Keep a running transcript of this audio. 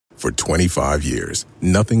For 25 years,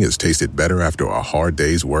 nothing has tasted better after a hard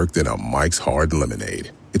day's work than a Mike's Hard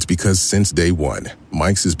Lemonade. It's because since day one,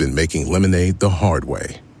 Mike's has been making lemonade the hard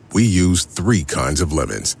way. We use 3 kinds of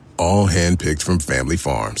lemons, all hand-picked from family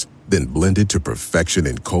farms, then blended to perfection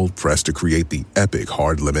and cold-pressed to create the epic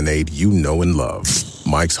hard lemonade you know and love.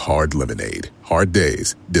 Mike's Hard Lemonade. Hard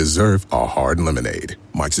days deserve a hard lemonade.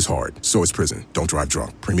 Mike's is hard, so is prison. Don't drive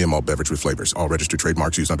drunk. Premium malt beverage with flavors. All registered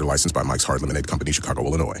trademarks used under license by Mike's Hard Lemonade Company, Chicago,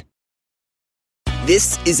 Illinois.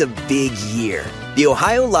 This is a big year. The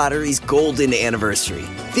Ohio Lottery's golden anniversary.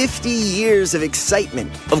 50 years of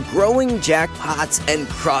excitement, of growing jackpots and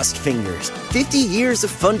crossed fingers. 50 years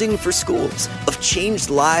of funding for schools, of changed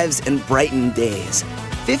lives and brightened days.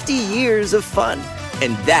 50 years of fun,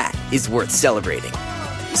 and that is worth celebrating.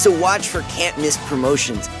 So watch for can't-miss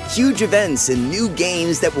promotions, huge events, and new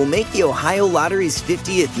games that will make the Ohio Lottery's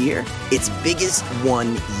 50th year its biggest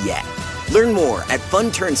one yet. Learn more at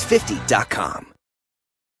funturns50.com.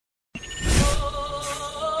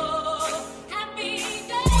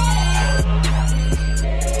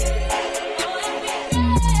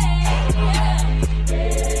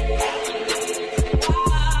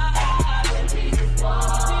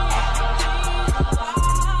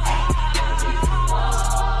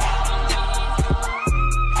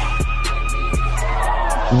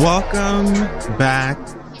 Welcome back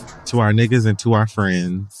to our niggas and to our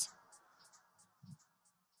friends.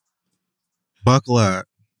 Buckle up.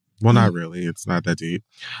 Well, not really. It's not that deep.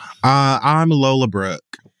 I'm Lola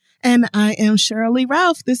Brooke. And I am Shirley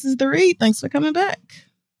Ralph. This is The Read. Thanks for coming back.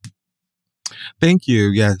 Thank you.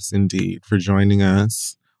 Yes, indeed, for joining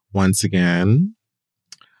us once again.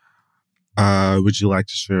 Would you like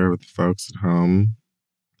to share with the folks at home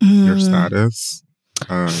your status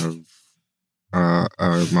of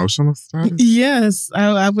emotional status? Yes,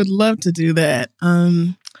 I would love to do that.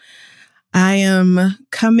 I am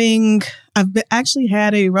coming. Actually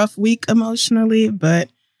had a rough week emotionally, but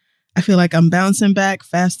I feel like I'm bouncing back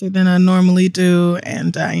faster than I normally do.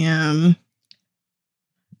 And I am,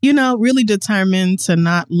 really determined to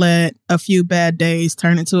not let a few bad days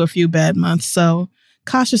turn into a few bad months. So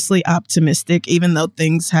cautiously optimistic, even though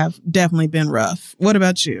things have definitely been rough. What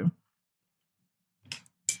about you?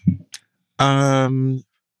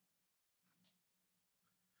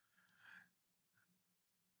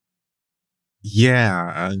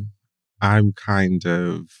 Yeah, I'm kind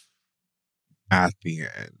of at the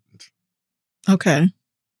end. Okay.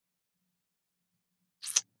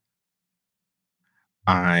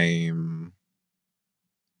 I'm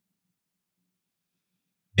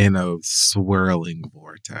in a swirling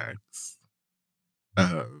vortex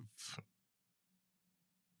of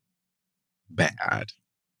bad.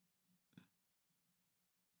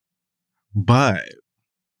 But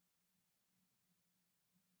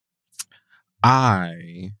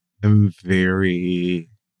I am very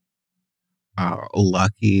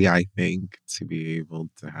lucky, I think, to be able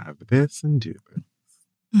to have this and do this.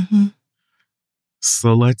 Mm-hmm.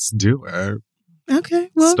 So let's do it. Okay.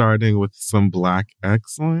 Well, starting with some Black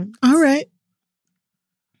excellence. All right.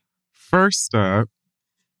 First up,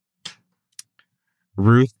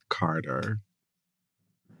 Ruth Carter.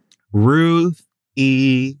 Ruth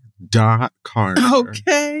E. Carter.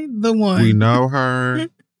 Okay, the one. We know her.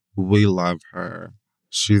 We love her.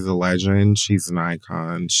 She's a legend. She's an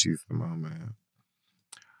icon. She's the moment.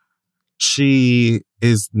 She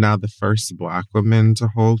is now the first Black woman to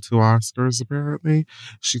hold 2 Oscars, apparently.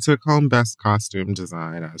 She took home Best Costume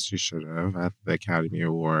Design, as she should have, at the Academy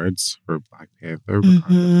Awards for Black Panther,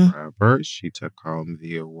 Wakanda Forever. She took home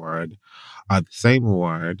the award, the same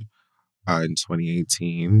award, in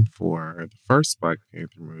 2018 for the first Black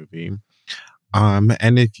Panther movie.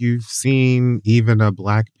 And if you've seen even a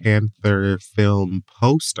Black Panther film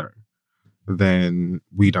poster, then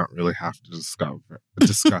we don't really have to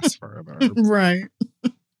discuss further. Right.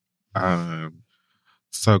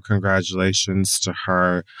 So congratulations to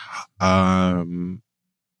her. I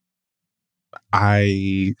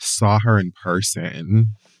saw her in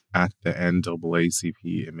person at the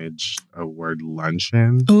NAACP Image Award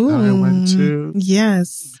luncheon that I went to.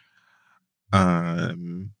 Yes.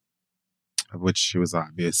 Which she was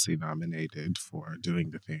obviously nominated for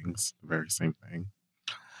doing the things, the very same thing.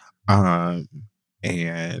 And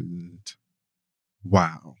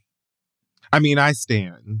wow. I mean, I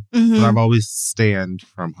stand, but I've always stand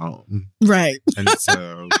from home. Right. And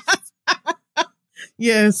so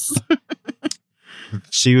yes.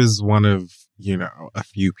 She was one of, a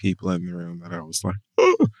few people in the room that I was like,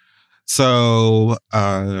 oh. So,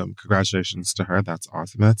 congratulations to her. That's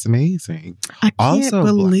awesome. That's amazing. I can't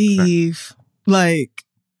believe, the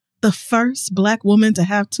first Black woman to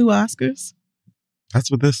have 2 Oscars. That's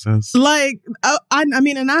what this is. Like, I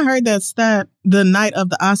mean, and I heard that stat the night of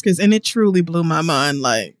the Oscars, and it truly blew my mind.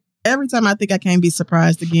 Like, every time I think I can't be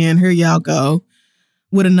surprised again, here y'all go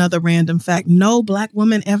with another random fact. No Black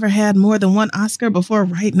woman ever had more than one Oscar before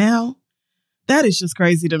right now. That is just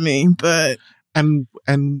crazy to me, but... And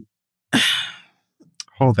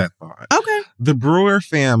hold that thought. Okay. The Brewer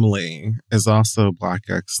family is also Black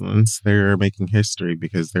excellence. They're making history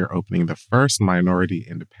because they're opening the first minority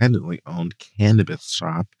independently owned cannabis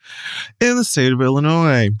shop in the state of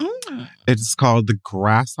Illinois. It's called the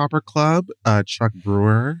Grasshopper Club. Chuck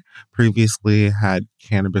Brewer previously had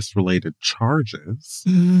cannabis-related charges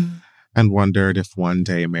and wondered if one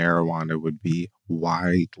day marijuana would be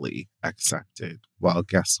widely accepted. Well,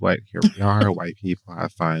 guess what? Here we are. White people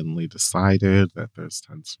have finally decided that there's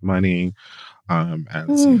tons of money,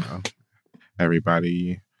 as you know,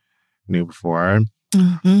 everybody knew before.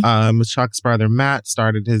 Chuck's brother Matt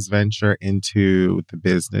started his venture into the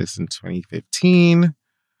business in 2015.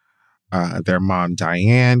 Their mom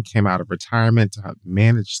Diane came out of retirement to help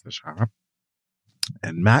manage the shop.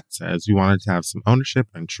 And Matt says, we wanted to have some ownership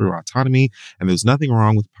and true autonomy, and there's nothing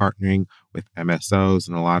wrong with partnering with MSOs,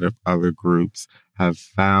 and a lot of other groups have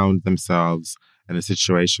found themselves in a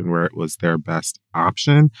situation where it was their best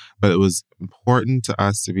option, but it was important to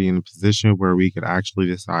us to be in a position where we could actually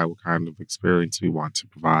decide what kind of experience we want to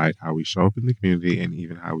provide, how we show up in the community, and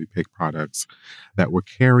even how we pick products that we're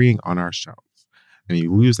carrying on our shelves. And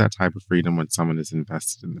you lose that type of freedom when someone is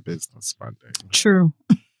invested in the business funding. True.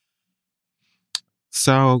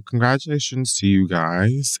 So congratulations to you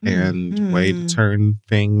guys, and way to turn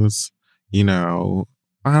things, you know,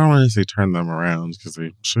 I don't want to say turn them around because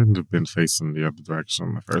they shouldn't have been facing the other direction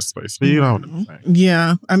in the first place, but you know what I'm saying.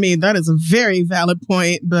 Yeah, I mean, that is a very valid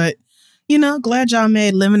point, but, you know, glad y'all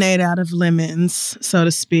made lemonade out of lemons, so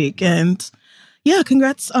to speak. And yeah,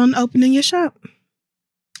 congrats on opening your shop.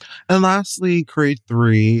 And lastly, Creed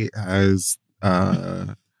 3 has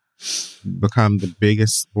become the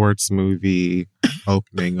biggest sports movie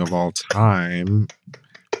opening of all time.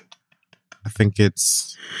 I think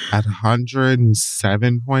it's at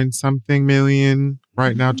 107 point something million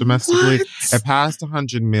right now domestically. What? It passed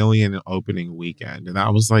 100 million in opening weekend, and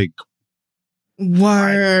that was like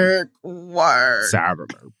Work.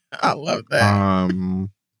 Saturday. I love that.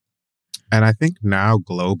 And I think now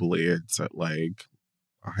globally it's at like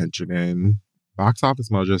 100 and Box Office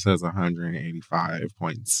Mojo says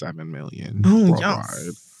 185.7 million worldwide.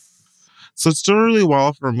 Yes. So it's doing really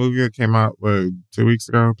well for a movie that came out like 3 weeks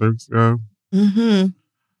ago.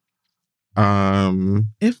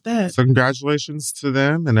 If that. So congratulations to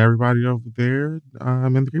them and everybody over there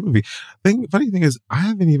in the Creed movie. Funny thing is, I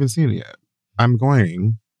haven't even seen it yet. I'm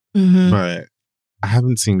going, but I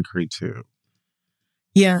haven't seen Creed 2.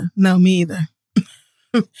 Yeah, no, me either.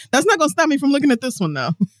 That's not going to stop me from looking at this one,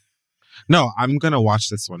 though. No, I'm going to watch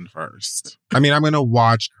this one first. I mean, I'm going to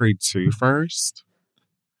watch Creed 2 first,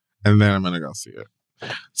 and then I'm going to go see it.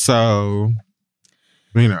 So,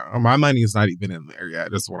 you know, my money is not even in there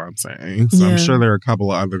yet, is what I'm saying. So I'm sure there are a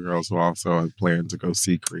couple of other girls who also have planned to go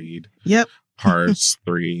see Creed. Parts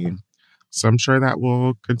 3. So I'm sure that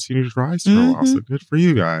will continue to rise for a while. So good for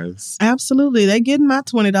you guys. Absolutely. They're getting my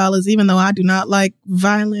 $20, even though I do not like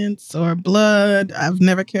violence or blood. I've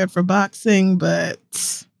never cared for boxing, but...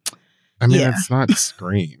 I mean, it's not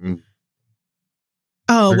Scream.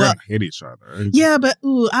 Oh, they're well, gonna hit each other. Yeah, but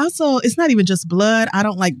also, it's not even just blood. I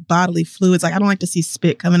don't like bodily fluids. Like, I don't like to see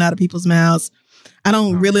spit coming out of people's mouths. I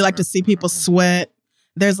don't really like to see people sweat.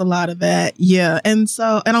 There's a lot of that. Yeah. And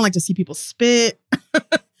so, I don't like to see people spit.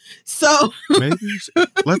 So maybe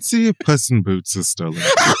let's see if Puss in Boots is still in.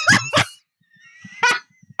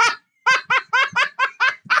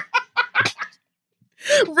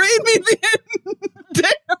 Read me then.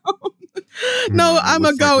 Damn. No, I'm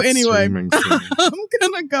going to go anyway. I'm going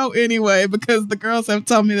to go anyway because the girls have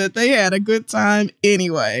told me that they had a good time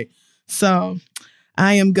anyway. So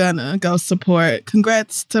I am going to go support.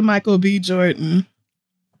 Congrats to Michael B. Jordan.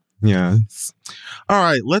 Yes. All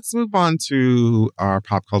right, let's move on to our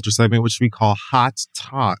pop culture segment, which we call Hot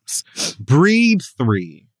Talks. Breed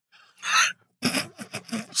 3.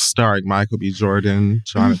 Starring Michael B. Jordan,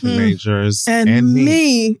 Jonathan Majors, and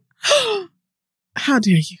me. How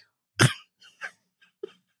dare you?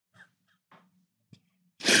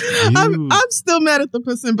 I'm still mad at the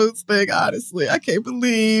Puss in Boots thing, honestly. I can't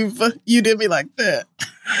believe you did me like that.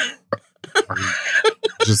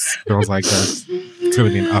 Just feels like it's going to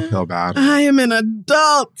be an uphill battle. I am an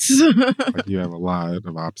adult. Like you have a lot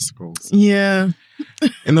of obstacles. Yeah.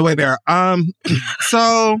 In the way there.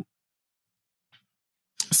 So,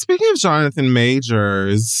 speaking of Jonathan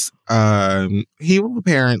Majors, he will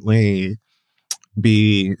apparently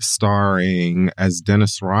be starring as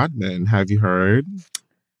Dennis Rodman. Have you heard?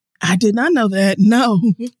 I did not know that. No.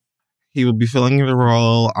 He will be filling the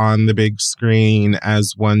role on the big screen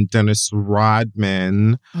as one Dennis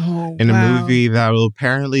Rodman in a movie that will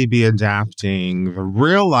apparently be adapting the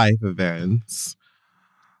real-life events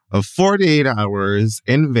of 48 Hours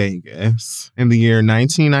in Vegas in the year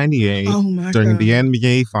 1998 during the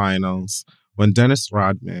NBA Finals, when Dennis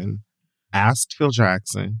Rodman asked Phil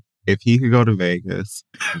Jackson if he could go to Vegas.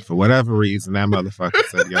 And for whatever reason, that motherfucker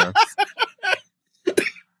said yes.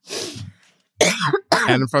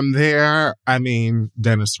 And from there, I mean,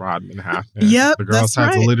 Dennis Rodman happened. Yep, the girls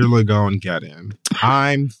had to literally go and get in.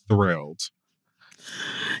 I'm thrilled.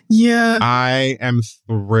 Yeah. I am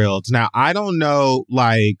thrilled. Now, I don't know,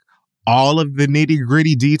 like, all of the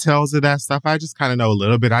nitty-gritty details of that stuff. I just kind of know a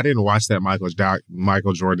little bit. I didn't watch that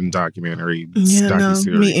Michael Jordan documentary,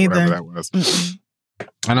 docuseries, me either. whatever that was. Mm-mm.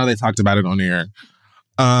 I know they talked about it on air.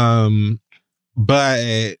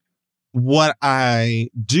 But what I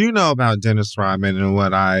do know about Dennis Rodman and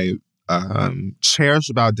what I cherish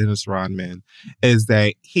about Dennis Rodman is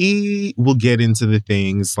that he will get into the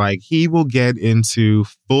things, like he will get into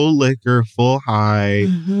full liquor, full high,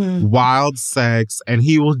 wild sex, and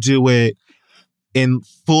he will do it in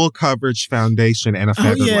full coverage foundation and a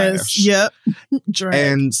feather lash. Yep.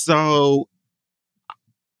 And so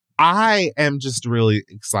I am just really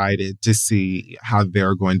excited to see how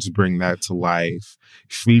they're going to bring that to life,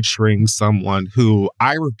 featuring someone who,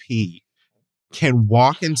 I repeat, can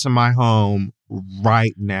walk into my home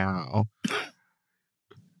right now,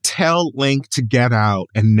 tell Link to get out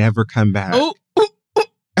and never come back.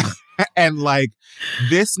 And like,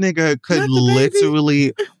 this nigga could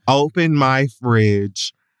literally open my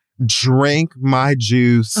fridge, drink my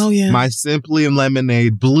juice, my Simply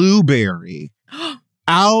Lemonade blueberry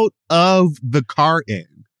out of the carton.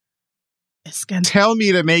 Tell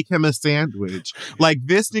me to make him a sandwich. Like,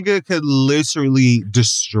 this nigga could literally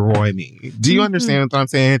destroy me. Do you understand what I'm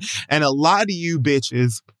saying? And a lot of you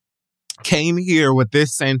bitches came here with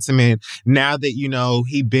this sentiment now that, you know,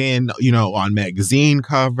 he been, you know, on magazine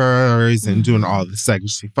covers and doing all the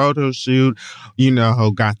sexy photo shoot, you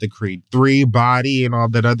know, got the Creed 3 body and all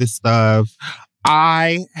that other stuff.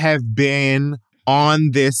 I have been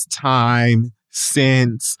on this time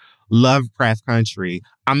since Lovecraft Country.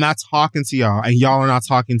 I'm not talking to y'all, and y'all are not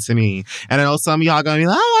talking to me. And I know some of y'all gonna be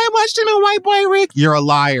like, oh, I watched him in White Boy Rick. You're a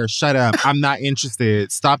liar. Shut up. I'm not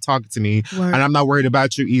interested. Stop talking to me. And I'm not worried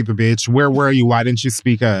about you either, bitch. Where were you? Why didn't you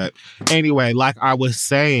speak up? Anyway, like I was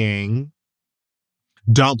saying,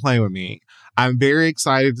 don't play with me. I'm very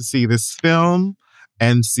excited to see this film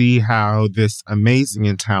and see how this amazing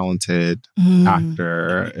and talented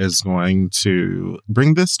actor is going to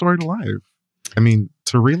bring this story to life. I mean,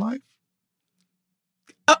 to real life.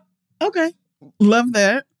 Oh, okay. Love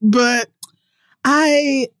that. But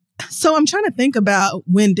I'm trying to think about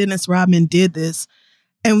when Dennis Rodman did this.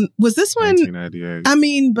 And was this one? 1998. I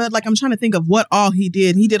mean, but like, I'm trying to think of what all he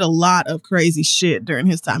did. He did a lot of crazy shit during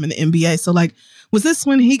his time in the NBA. So like, is this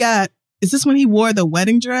when he wore the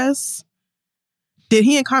wedding dress? Did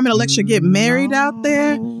he and Carmen Electra get married out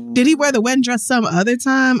there? Did he wear the wedding dress some other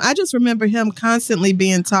time? I just remember him constantly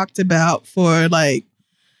being talked about for like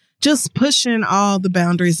just pushing all the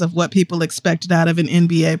boundaries of what people expected out of an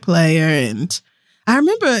NBA player. And I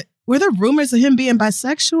remember, were there rumors of him being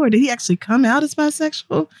bisexual, or did he actually come out as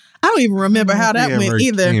bisexual? I don't even remember how that went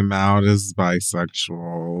either. He came out as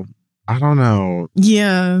bisexual. I don't know.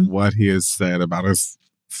 Yeah. What he has said about his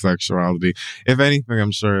sexuality. If anything,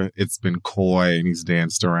 I'm sure it's been coy and he's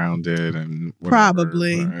danced around it and whatever,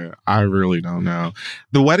 probably. I really don't know.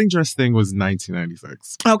 The wedding dress thing was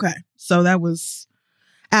 1996. Okay. So that was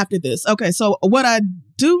after this. Okay. So what I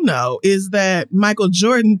do know is that Michael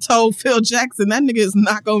Jordan told Phil Jackson, that nigga is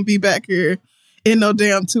not going to be back here in no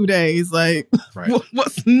damn 2 days. Like,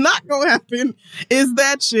 what's not going to happen is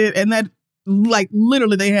that shit. And that, like,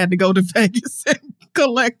 literally they had to go to Vegas and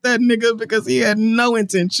collect that nigga because he had no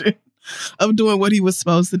intention of doing what he was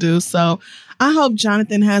supposed to do. So I hope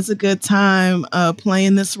Jonathan has a good time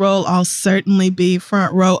playing this role. I'll certainly be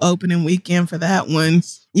front row opening weekend for that one.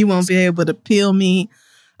 You won't be able to peel me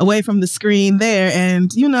away from the screen there.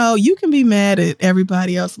 And, you know, you can be mad at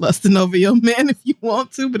everybody else lusting over your man if you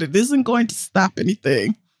want to, but it isn't going to stop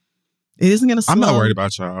anything. It isn't going to slow. I'm not worried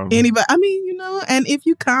about y'all. Anybody. I mean, you know, and if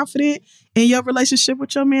you're confident in your relationship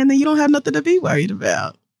with your man, then you don't have nothing to be worried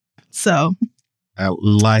about. So.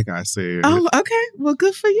 Like I said. Oh, okay. Well,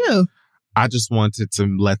 good for you. I just wanted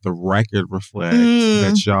to let the record reflect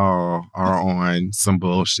that y'all are on some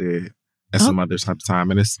bullshit at some other type of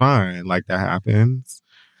time. And it's fine. Like, that happens.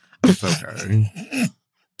 It's okay.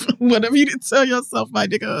 Whatever you did tell yourself, my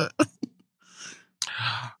nigga.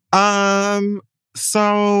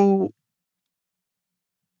 So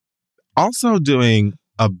also doing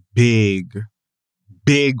a big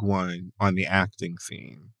one on the acting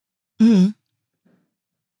scene. Mm-hmm.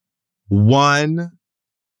 One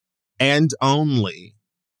and only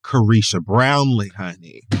Carisha Brownlee,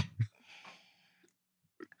 honey.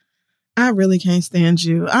 I really can't stand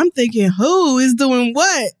you. I'm thinking, who is doing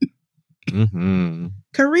what? Mm-hmm.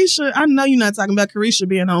 Carisha, I know you're not talking about Carisha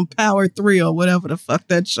being on Power 3 or whatever the fuck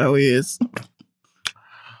that show is.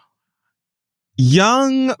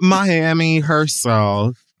 Young Miami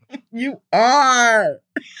herself. You are.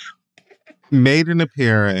 Made an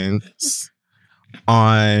appearance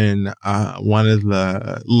on one of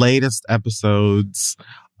the latest episodes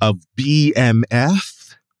of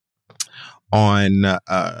BMF on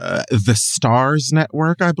the Stars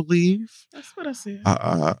Network, I believe. That's what I said.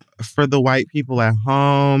 For the white people at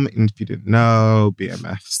home, and if you didn't know,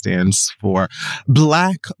 BMF stands for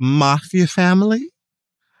Black Mafia Family.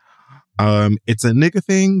 It's a nigga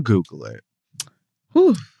thing. Google it.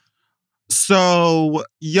 Whew. So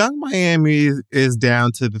Young Miami is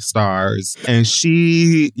down to the stars, and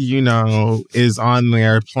she, is on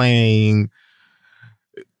there playing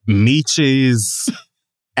Meech's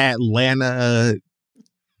Atlanta.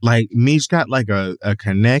 Like, Meech got like a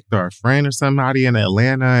connect or a friend or somebody in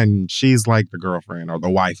Atlanta, and she's like the girlfriend or the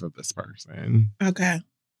wife of this person. Okay.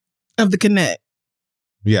 Of the Connect.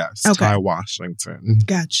 Yes. Okay. Ty Washington.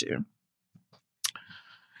 Got you.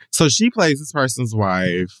 So she plays this person's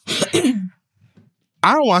wife.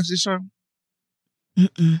 I don't watch this show.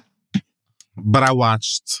 Mm-mm. But I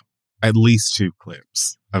watched at least 2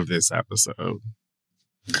 clips of this episode.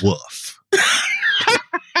 Woof.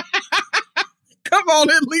 Come on,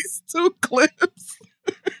 at least 2 clips.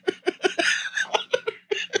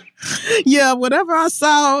 Yeah, whatever I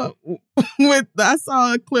saw I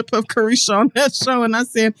saw a clip of Carisha on that show, and I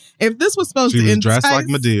said, if this was supposed She to was dressed like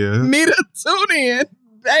Madea. me to tune in,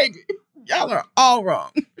 baby, y'all are all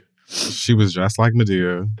wrong. She was dressed like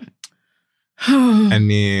Madea.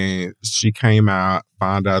 And then she came out,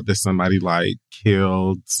 found out that somebody like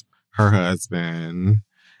killed her husband,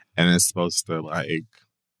 and is supposed to like,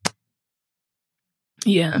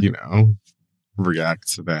 yeah,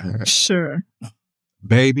 react to that. Sure.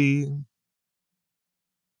 Baby.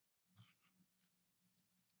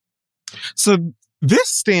 So this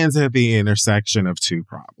stands at the intersection of 2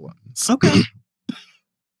 problems. Okay.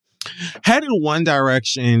 Head in one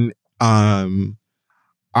direction, are,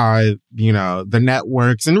 the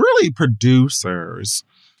networks and really producers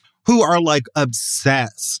who are like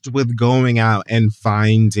obsessed with going out and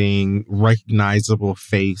finding recognizable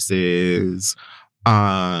faces,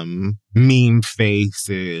 meme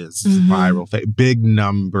faces, viral big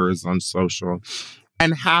numbers on social,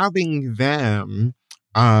 and having them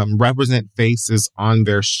represent faces on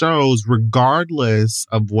their shows regardless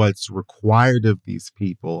of what's required of these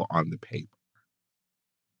people on the paper.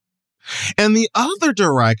 And the other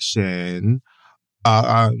direction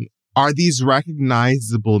are these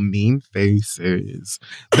recognizable meme faces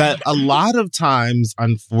that a lot of times,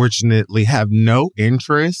 unfortunately, have no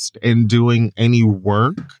interest in doing any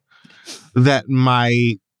work that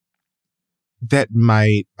might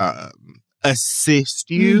assist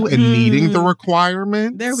you in meeting the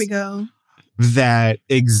requirements. There we go. That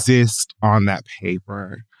exist on that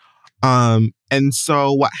paper. And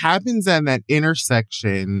so what happens at that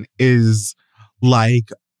intersection is like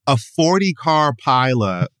a 40-car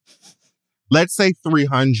pileup. Let's say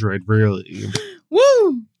 300, really.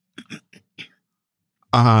 Woo!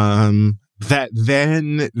 That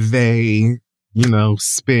then they,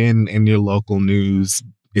 spin in your local news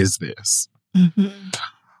is this.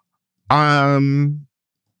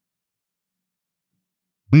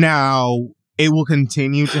 Now, it will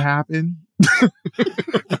continue to happen.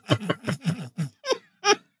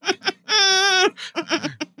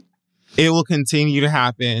 It will continue to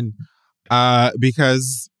happen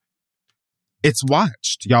because it's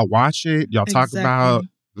watched. Y'all watch it. Y'all talk about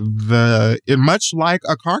much like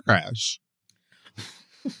a car crash.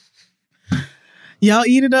 Y'all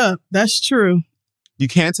eat it up. That's true. You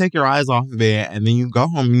can't take your eyes off of it, and then you go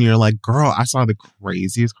home and you're like, girl, I saw the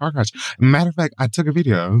craziest car crash. Matter of fact, I took a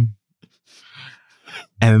video.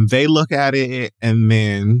 And they look at it, and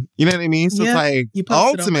then, you know what I mean? So it's like,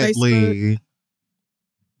 ultimately,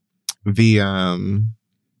 the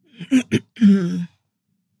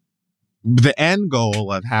end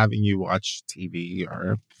goal of having you watch TV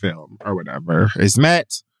or film or whatever is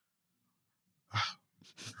met,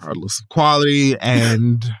 regardless of quality,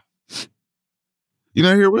 and,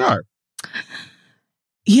 here we are.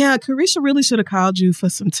 Yeah, Carisha really should have called you for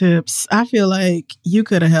some tips. I feel like you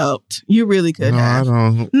could have helped. You really could have.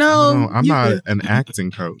 No, I'm not an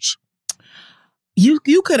acting coach. You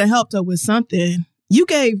could have helped her with something. You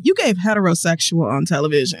gave heterosexual on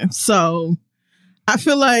television, so I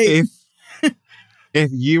feel like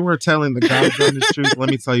if you were telling the God's honest truth, let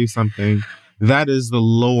me tell you something. That is the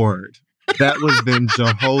Lord. That was then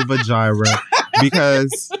Jehovah Jireh,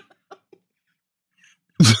 because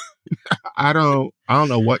I don't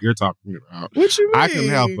know what you're talking about. What you mean? I can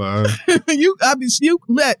help her.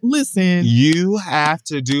 Listen. You have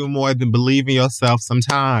to do more than believe in yourself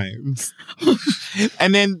sometimes.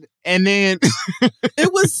 and then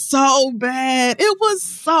it was so bad. It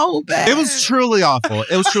was truly awful.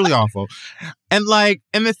 And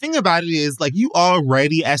the thing about it is, like, you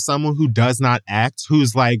already, as someone who does not act,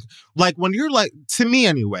 who's like when you're like, to me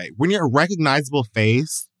anyway, when you're a recognizable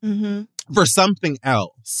face for something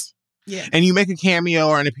else, yeah, and you make a cameo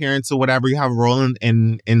or an appearance or whatever, you have a role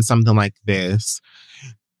in something like this,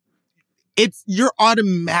 you're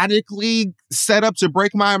automatically set up to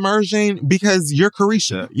break my immersion because you're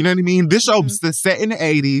Carisha. You know what I mean? This show's set in the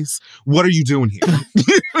 80s. What are you doing here?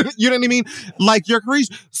 You know what I mean? Like, you're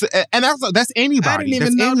Carisha. So, and that's anybody.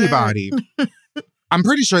 That's anybody. I'm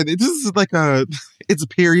pretty sure that this is like it's a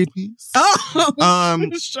period piece. Oh,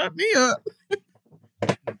 shut me up.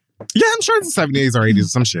 Yeah, I'm sure it's the 70s or 80s or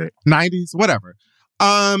some shit. 90s, whatever.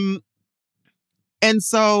 And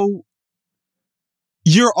so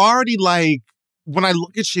you're already like, when I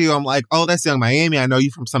look at you, I'm like, oh, that's Young Miami. I know you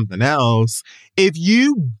from something else. If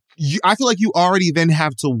I feel like you already then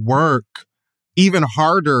have to work even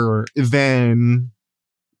harder than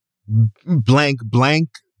blank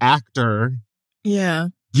actor. Yeah.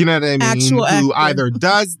 You know what I mean? Actual Who actor. either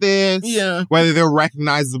does this, yeah, whether they're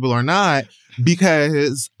recognizable or not,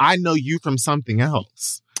 because I know you from something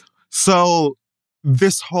else. So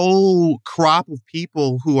this whole crop of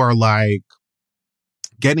people who are like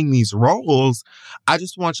getting these roles, I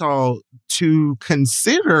just want y'all to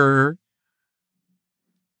consider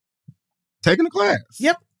taking a class.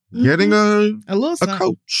 Yep. Getting a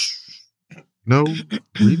coach. No,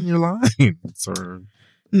 reading your lines or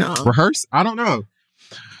rehearse. I don't know.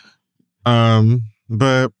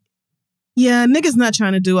 But yeah, niggas not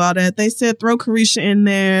trying to do all that. They said throw Carisha in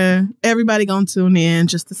there. Everybody gonna tune in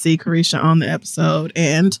just to see Carisha on the episode.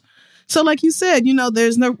 And so, like you said,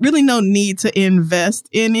 there's really no need to invest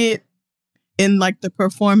in it, in like the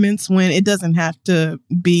performance, when it doesn't have to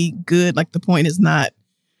be good. Like, the point is not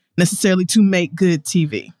necessarily to make good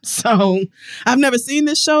TV. So I've never seen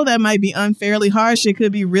this show. That might be unfairly harsh. It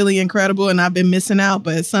could be really incredible and I've been missing out,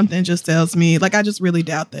 but something just tells me, like, I just really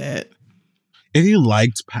doubt that. If you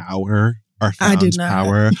liked Power or found I did not.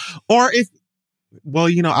 Power, or if, well,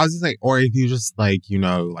 I was just like, or if you just like,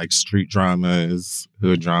 like street dramas,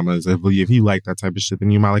 hood dramas, if you like that type of shit,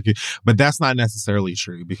 then you might like it. But that's not necessarily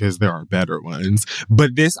true because there are better ones.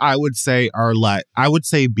 But this, I would say,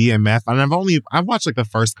 BMF. And I've watched like the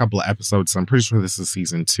first couple of episodes, so I'm pretty sure this is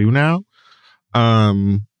season 2 now.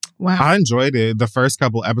 Wow. I enjoyed it. The first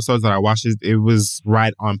couple episodes that I watched, it was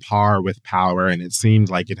right on par with Power, and it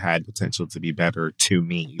seemed like it had potential to be better to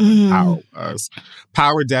me than Power was.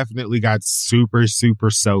 Power definitely got super,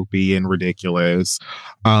 super soapy and ridiculous.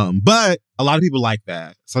 But a lot of people like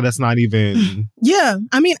that. So that's not even... Yeah.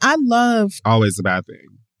 I mean, I love... always a bad thing.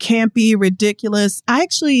 Campy, ridiculous. I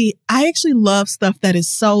actually love stuff that is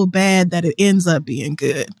so bad that it ends up being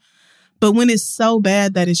good. But when it's so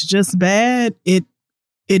bad that it's just bad, it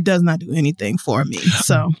does not do anything for me.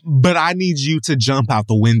 So, but I need you to jump out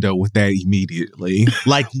the window with that immediately.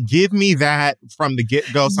 Like, give me that from the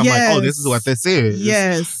get-go. So I'm like, oh, this is what this is.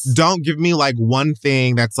 Yes. Don't give me like one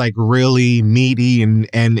thing that's like really meaty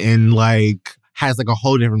and like has like a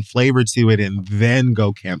whole different flavor to it and then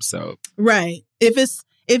go camp soap. Right. If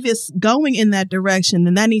it's going in that direction,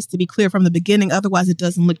 then that needs to be clear from the beginning. Otherwise, it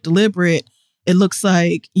doesn't look deliberate. It looks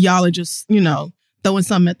like y'all are just, throwing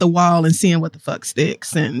something at the wall and seeing what the fuck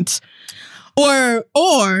sticks. Or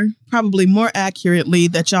probably more accurately,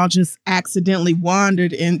 that y'all just accidentally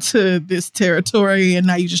wandered into this territory and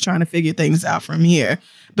now you're just trying to figure things out from here.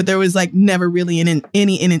 But there was like never really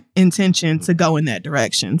any intention to go in that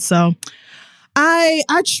direction. So I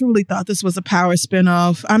truly thought this was a Power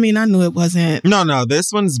spinoff. I mean, I knew it wasn't. No,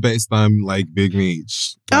 this one's based on like Big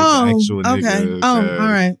Meech. Like, the actual okay. Nigga, all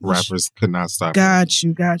right. Rappers could not stop. Got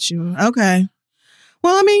you. Okay.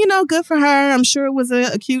 Well, I mean, good for her. I'm sure it was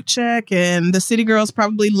a cute check, and the City Girls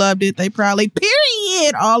probably loved it. They probably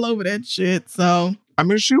period all over that shit. So, I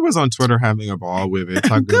mean, she was on Twitter having a ball with it,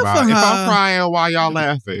 talking Good about for if her. I'm crying, why y'all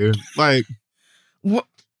laughing? Like, what?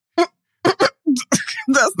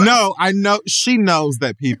 No, I know she knows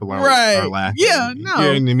that people are laughing. Yeah, no.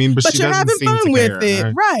 You know what I mean? But she you're doesn't having seem fun to with care,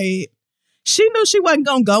 it. Right. She knew she wasn't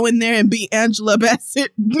going to go in there and be Angela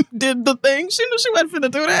Bassett did the thing. She knew she wasn't going to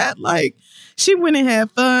do that. Like, she went and had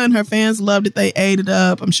fun. Her fans loved it. They ate it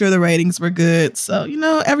up. I'm sure the ratings were good. So,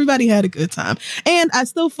 everybody had a good time. And I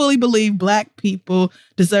still fully believe Black people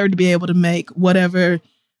deserve to be able to make whatever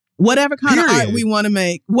kind of art we want to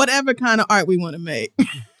make. Whatever kind of art we want to make.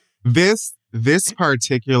 This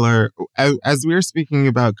particular, as we were speaking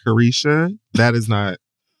about Carisha, that's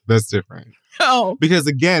different. Oh. Because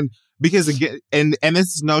again, and this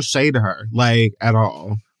is no shade to her, like, at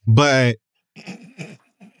all. But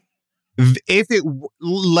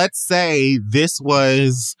let's say this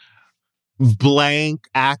was blank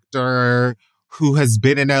actor who has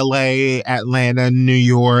been in LA, Atlanta, New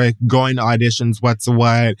York, going to auditions,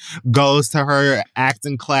 goes to her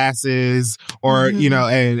acting classes, or,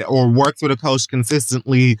 or works with a coach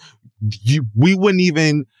consistently, we wouldn't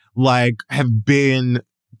even, have been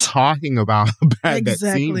talking about how bad that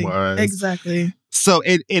scene was. Exactly. So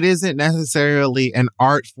it isn't necessarily an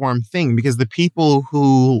art form thing, because the people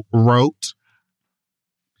who wrote,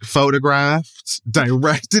 photographed,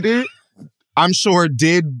 directed it, I'm sure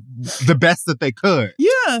did the best that they could.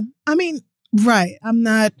 Yeah. I mean, right. I'm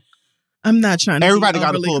not trying to. Everybody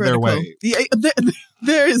got to pull their weight. Yeah,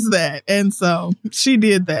 there is that. And so she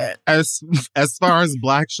did that. As far as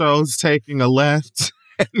Black shows taking a left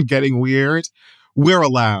and getting weird, we're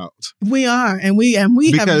allowed. We are. And we have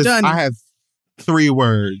done. I have 3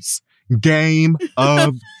 words. Game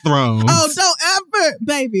of Thrones. Oh, don't ever,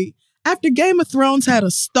 baby. After Game of Thrones had a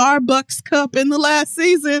Starbucks cup in the last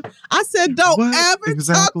season, I said, don't ever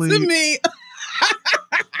talk to me.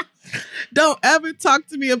 Don't ever talk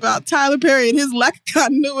to me about Tyler Perry and his lack of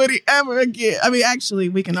continuity ever again. I mean, actually,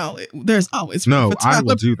 there's always room for Tyler. I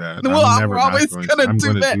will do that. We're always going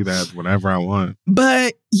to do that whenever I want.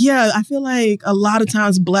 But yeah, I feel like a lot of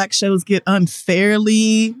times Black shows get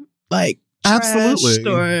unfairly,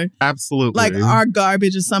 absolutely. Like our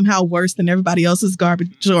garbage is somehow worse than everybody else's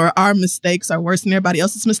garbage, or our mistakes are worse than everybody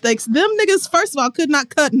else's mistakes. Them niggas, first of all, could not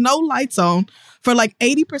cut no lights on for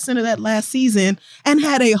 80% of that last season and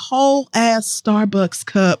had a whole ass Starbucks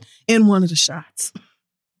cup in one of the shots.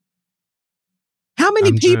 How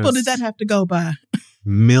many people did that have to go by?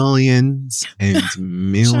 Millions and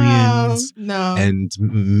millions and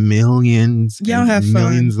millions Y'all have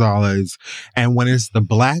millions of dollars. And when it's the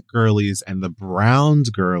Black girlies and the brown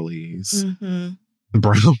girlies, when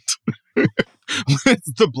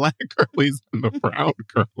it's the Black girlies and the brown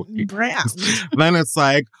girlies, then it's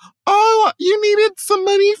like, oh, you needed some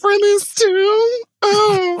money for this too?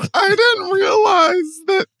 Oh, I didn't realize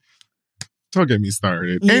that. Don't get me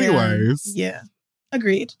started. Yeah. Anyways. Yeah.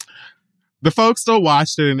 Agreed. The folks still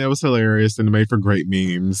watched it, and it was hilarious, and it made for great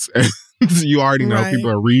memes. You already know people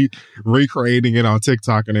are recreating it on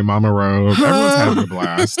TikTok and in Mama Road. Everyone's having a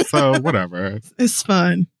blast. So whatever. It's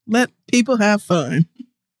fun. Let people have fun.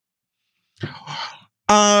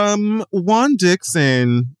 Juan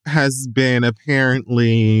Dixon has been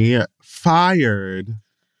apparently fired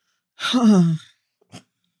from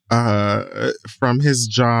his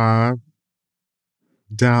job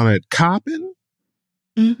down at Coppin.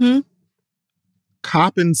 Mm-hmm.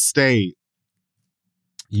 Coppin State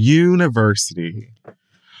University.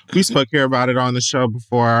 We spoke here about it on the show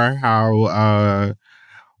before, how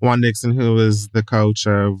Juan Dixon, who was the coach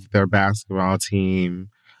of their basketball team,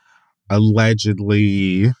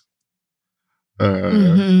 allegedly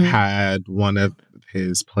had one of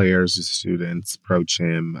his players or students approach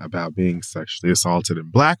him about being sexually assaulted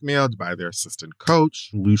and blackmailed by their assistant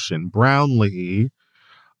coach, Lucian Brownlee.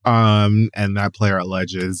 And that player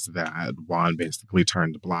alleges that Juan basically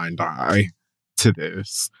turned a blind eye to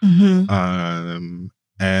this. Mm-hmm.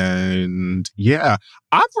 And yeah,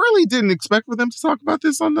 I really didn't expect for them to talk about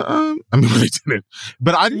this on the, I mean, they didn't,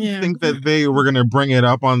 but I didn't think that they were going to bring it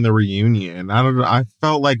up on the reunion. I don't know. I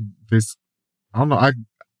felt like this, I don't know. I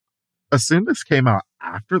assumed this came out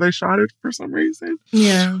after they shot it for some reason.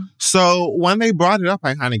 Yeah. So when they brought it up,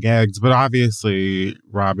 I kind of gagged, but obviously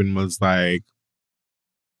Robin was like,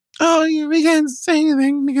 oh, yeah, we can't say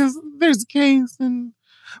anything because there's a case,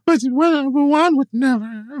 but Juan would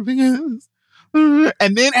never, because.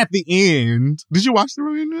 And then at the end, did you watch the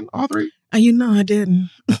reunion, all 3? I didn't.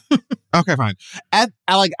 Okay, fine. At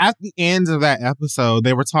the end of that episode,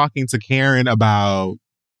 they were talking to Karen about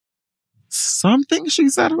something she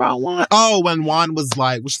said about Juan. Oh, when Juan was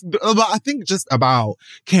like, I think just about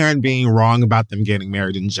Karen being wrong about them getting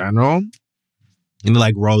married in general, and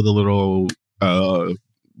roll the little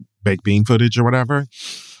baked bean footage or whatever.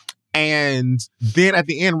 And then at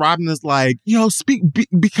the end, Robin is like, yo,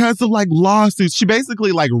 because of like lawsuits. She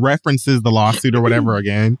basically like references the lawsuit or whatever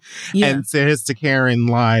again. And says to Karen,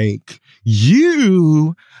 like,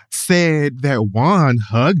 you said that Juan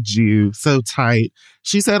hugged you so tight.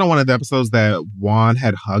 She said on one of the episodes that Juan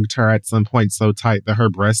had hugged her at some point so tight that her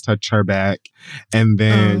breast touched her back and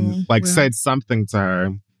then said something to her.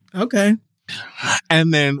 Okay.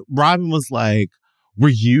 And then Robin was like, were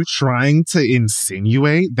you trying to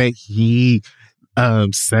insinuate that he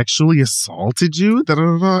sexually assaulted you?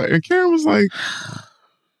 And Karen was like,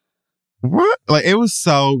 what? Like, it was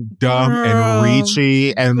so dumb and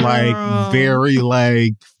reachy and like very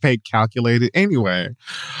like fake calculated. Anyway,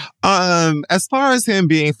 as far as him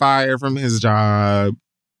being fired from his job,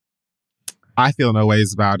 I feel no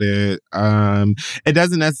ways about it. It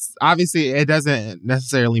doesn't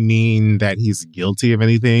necessarily mean that he's guilty of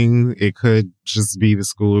anything. It could just be the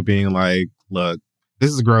school being like, look,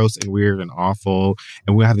 this is gross and weird and awful,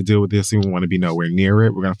 and we have to deal with this and we want to be nowhere near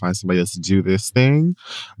it. We're going to find somebody else to do this thing.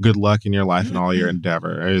 Good luck in your life and all your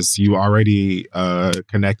endeavors. You already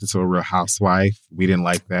connected to a Real Housewife. We didn't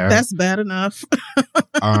like that. That's bad enough.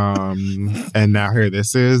 And now here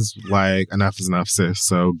this is. Like, enough is enough, sis.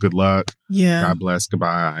 So good luck. Yeah. God bless.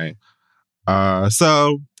 Goodbye.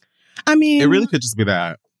 So, I mean, it really could just be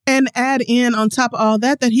that. And add in on top of all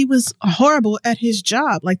that he was horrible at his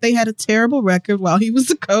job. Like, they had a terrible record while he was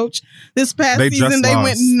a coach. This past season, they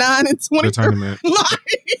went 9-20. The tournament.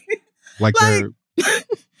 like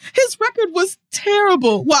his record was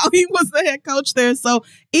terrible while he was the head coach there. So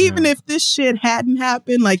even if this shit hadn't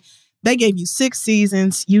happened, like, they gave you 6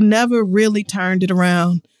 seasons. You never really turned it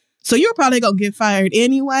around. So you're probably going to get fired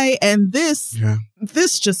anyway. And this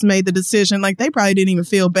just made the decision. Like, they probably didn't even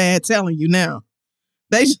feel bad telling you now.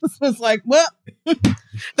 They just was like, well, they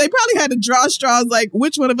probably had to draw straws like,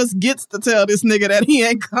 which one of us gets to tell this nigga that he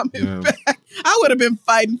ain't coming back? I would have been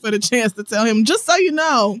fighting for the chance to tell him, just so you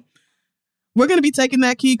know, we're going to be taking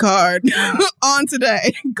that key card on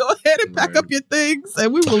today. Go ahead and pack up your things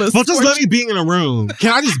and we will escort. Well, just let me be in a room.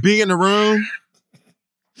 Can I just be in the room?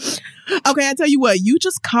 Okay, I tell you what, you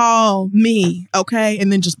just call me, okay?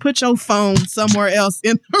 And then just put your phone somewhere else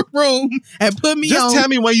in the room and put me on. Just tell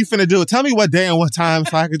me when you finna do it. Tell me what day and what time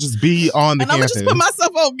so I could just be on the campus. I'm going to just put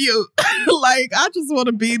myself on mute. Like, I just want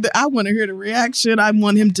to be I want to hear the reaction. I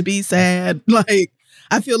want him to be sad. Like,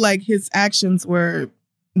 I feel like his actions were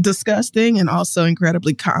disgusting and also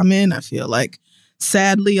incredibly common. I feel like,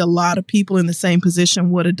 sadly, a lot of people in the same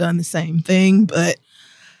position would have done the same thing. But,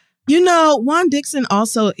 you know, Juan Dixon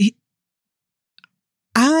also...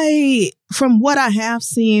 from what I have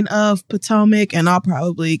seen of Potomac, and I'll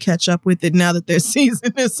probably catch up with it now that their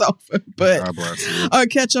season is over, but or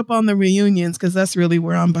catch up on the reunions because that's really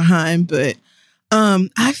where I'm behind. But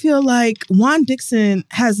I feel like Juan Dixon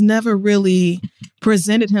has never really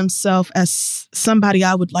presented himself as somebody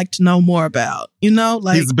I would like to know more about. You know,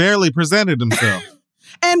 like he's barely presented himself.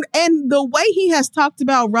 and the way he has talked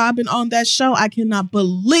about Robin on that show, I cannot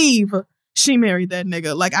believe she married that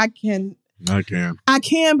nigga. Like I can, but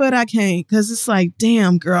I can't. Because it's like,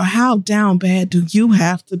 damn, girl, how down bad do you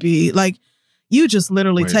have to be? Like, you just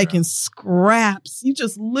literally taking scraps. You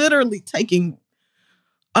just literally taking,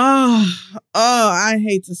 I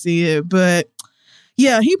hate to see it. But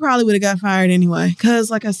yeah, he probably would have got fired anyway. Because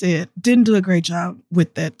like I said, didn't do a great job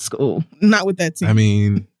with that school. Not with that team. I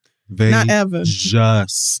mean, they not ever.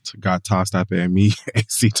 Just got tossed out the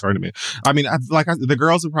MEAC tournament. I mean, the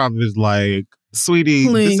girls were probably just like, sweetie,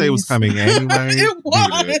 please. This day was coming anyway. It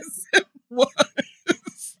was.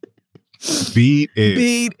 Beat it.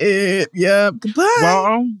 Beat it. Yep. Goodbye.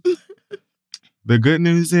 Well, the good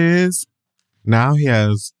news is now he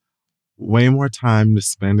has way more time to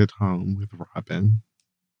spend at home with Robin.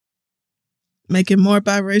 Making more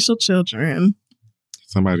biracial children.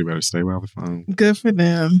 Somebody better stay by the phone. Good for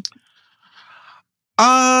them.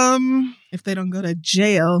 If they don't go to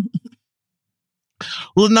jail.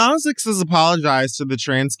 Well, Nas X has apologized to the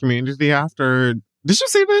trans community after. Did you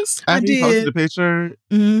see this? I did. He posted a picture.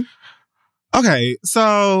 Mm-hmm. Okay,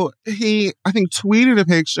 so he, I think, tweeted a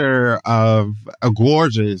picture of a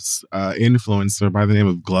gorgeous influencer by the name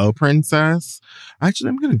of Glow Princess. Actually,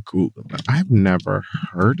 I'm going to Google it. I've never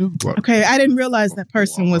heard of Glow. Okay, I didn't realize that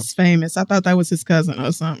person was famous. I thought that was his cousin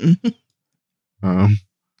or something.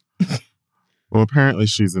 Well, apparently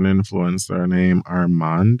she's an influencer named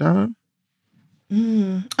Armanda.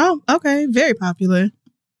 Oh, okay. Very popular.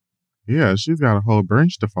 Yeah, she's got a whole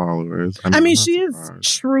bunch of followers. I mean, she is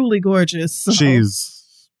truly gorgeous. So.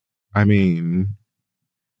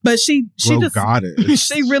 But she just goddess.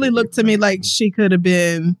 She really looked to me like she could have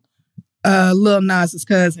been Lil Nas's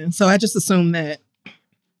cousin. So I just assumed that.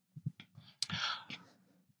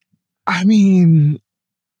 I mean,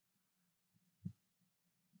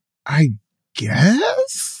 I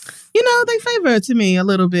guess. You know, they favor it to me a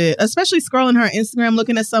little bit, especially scrolling her Instagram,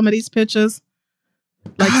 looking at some of these pictures.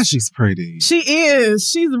 Like, God, she's pretty. She is.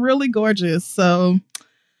 She's really gorgeous. So,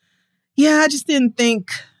 yeah, I just didn't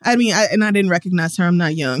think. I mean, I didn't recognize her. I'm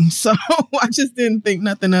not young, so I just didn't think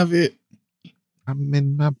nothing of it. I'm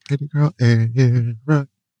in my pretty girl era.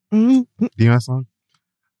 Do you know that song?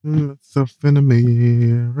 Myself in the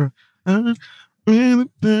mirror.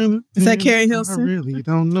 Is that Carrie Hilson? I really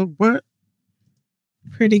don't know what.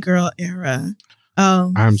 Pretty girl era.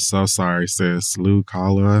 Oh, I'm so sorry, sis. Lou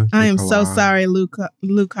Kala. I am so sorry, Lou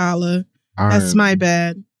Kala. That's my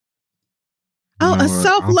bad. Oh, a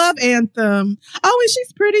self-love anthem. Oh, and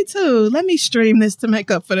she's pretty too. Let me stream this to make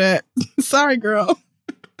up for that. Sorry, girl.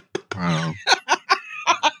 Wow.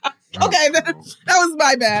 Okay, that was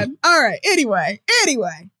my bad. All right. Anyway.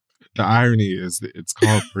 The irony is that it's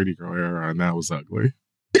called Pretty Girl Era, and that was ugly.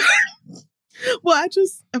 Well,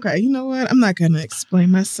 okay, you know what? I'm not going to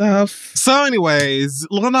explain myself. So anyways,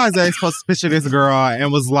 Lil Nas X posted a picture of this girl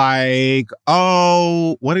and was like,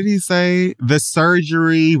 oh, what did he say? The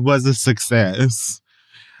surgery was a success.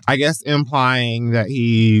 I guess implying that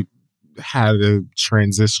he had a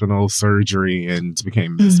transitional surgery and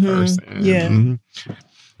became this person. Yeah.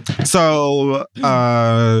 So,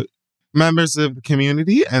 members of the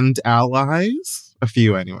community and allies, a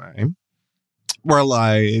few anyway, were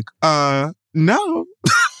like, no.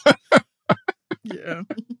 Yeah.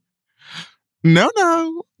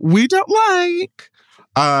 No, we don't like.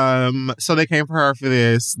 So they came for her for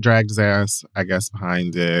this, dragged his ass, I guess,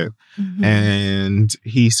 behind it. Mm-hmm. And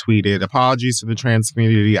he tweeted, apologies to the trans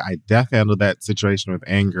community. I handled that situation with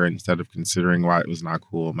anger instead of considering why it was not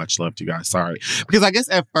cool. Much love to you guys. Sorry. Because I guess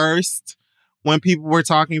at first, when people were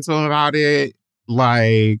talking to him about it,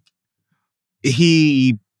 like,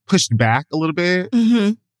 he pushed back a little bit.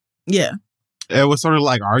 Mm-hmm. Yeah. It was sort of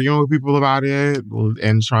like arguing with people about it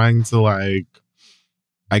and trying to, like,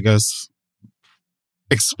 I guess,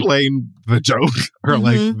 explain the joke or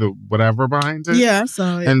like the whatever behind it. Yeah.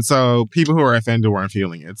 And so people who are offended weren't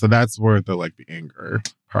feeling it. So that's where the anger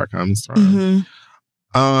part comes from.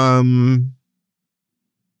 Mm-hmm.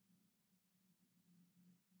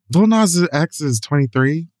 Lil Nas X is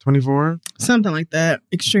 23, 24. Something like that.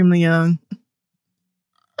 Extremely young.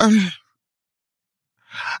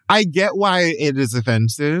 I get why it is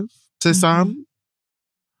offensive to some.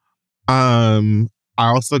 I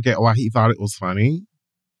also get why he thought it was funny.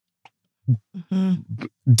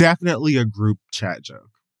 Definitely a group chat joke.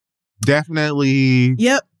 Definitely.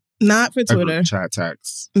 Yep. Not for Twitter. A group chat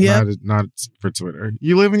text. Yep. Not for Twitter.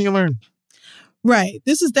 You live and you learn. Right.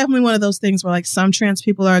 This is definitely one of those things where some trans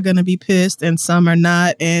people are going to be pissed and some are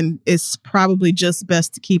not. And it's probably just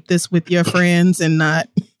best to keep this with your friends and not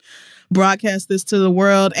broadcast this to the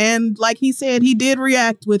world. And like he said, he did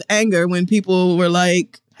react with anger when people were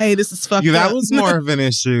like, hey, this is fucked up. That was more of an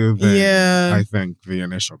issue than I think the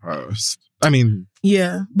initial post. I mean...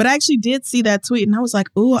 Yeah. But I actually did see that tweet and I was like,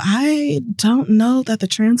 oh, I don't know that the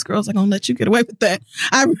trans girls are going to let you get away with that.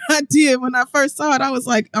 I did. When I first saw it, I was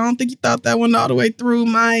like, I don't think you thought that one all the way through,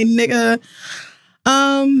 my nigga.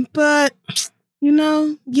 But,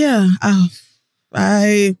 yeah.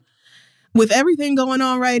 I with everything going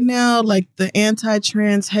on right now, the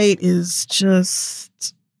anti-trans hate is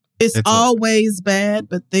just, it's always bad,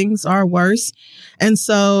 but things are worse. And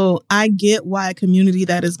so I get why a community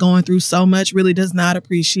that is going through so much really does not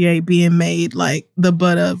appreciate being made the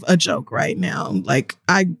butt of a joke right now.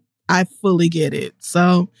 I fully get it.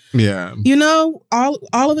 So, yeah,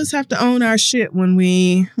 all of us have to own our shit when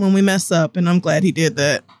we mess up. And I'm glad he did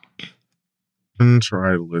that. And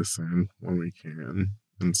try to listen when we can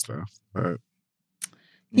and stuff. But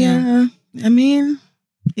yeah, I mean,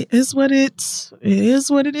 it is what it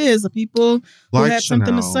is. The people who had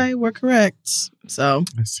something to say were correct. So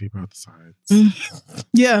I see both sides.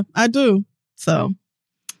 Yeah, I do. So,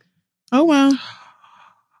 oh well.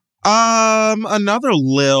 Another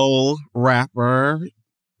Lil rapper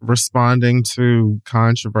responding to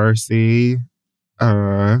controversy.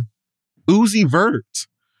 Uzi Vert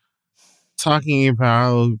talking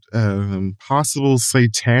about possible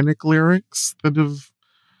satanic lyrics that have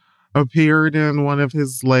appeared in one of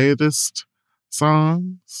his latest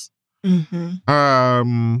songs.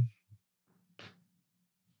 Young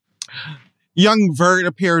Vert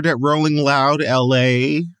appeared at Rolling Loud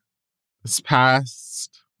LA this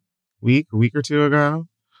past a week or two ago.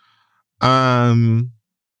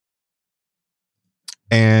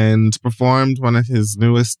 And performed one of his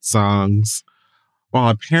newest songs while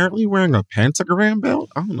apparently wearing a pentagram belt.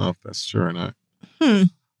 I don't know if that's true or not.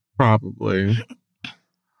 Probably.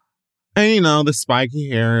 And, the spiky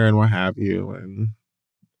hair and what have you. And,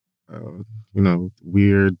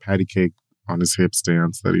 weird patty cake on his hips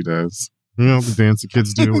dance that he does. The dance the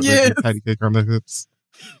kids do with Yes. the patty cake on their hips.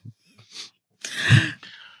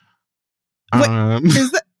 Wait,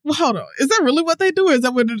 hold on. Is that really what they do, or is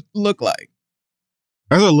that what it look like?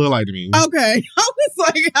 That's what it looked like to me. Okay. I was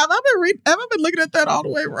like, have I been looking at that all the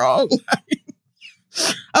way wrong?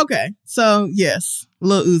 Okay. So, yes.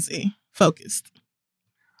 Lil Uzi. Focused.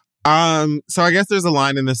 So I guess there's a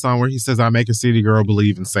line in this song where he says, "I make a city girl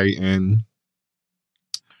believe in Satan."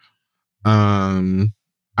 I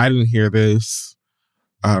didn't hear this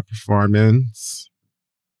performance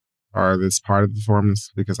or this part of the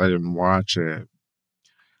performance because I didn't watch it.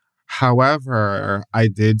 However, I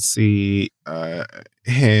did see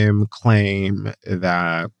him claim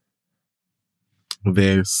that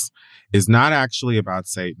this is not actually about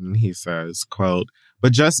Satan. He says, quote,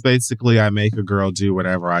 "But just basically I make a girl do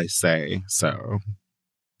whatever I say." So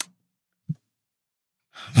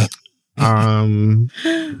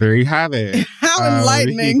there you have it. How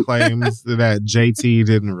enlightening. He claims that JT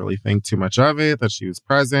didn't really think too much of it, that she was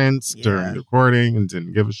present during the recording and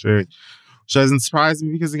didn't give a shit. Which doesn't surprise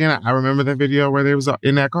me because, again, I remember that video where they was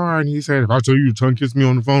in that car and he said, "If I tell you to tongue kiss me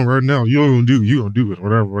on the phone right now, you don't do it,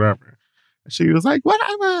 whatever. And she was like,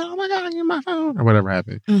 "Whatever, oh my God, get my phone," or whatever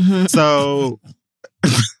happened. Mm-hmm. So,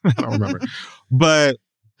 I don't remember. But,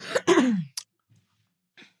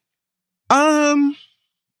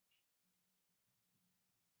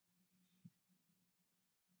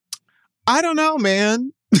 I don't know,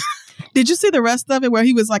 man. Did you see the rest of it where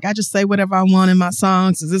he was like, "I just say whatever I want in my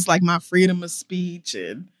songs. Is this like my freedom of speech?"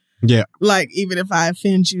 And yeah, like, even if I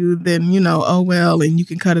offend you, then, oh well, and you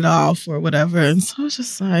can cut it off or whatever. And so it's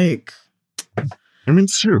just like, I mean,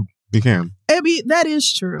 it's true. You can. That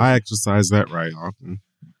is true. I exercise that right often.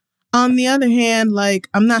 On the other hand, like,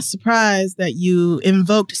 I'm not surprised that you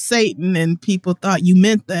invoked Satan and people thought you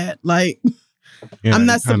meant that. Like, yeah, I'm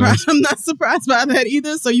not surprised. I'm not surprised by that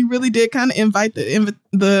either. So you really did kind of invite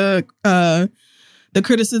the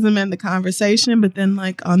criticism and the conversation. But then,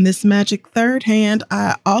 like, on this magic third hand,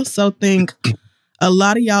 I also think a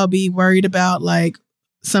lot of y'all be worried about like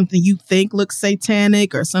something you think looks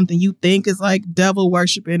satanic or something you think is like devil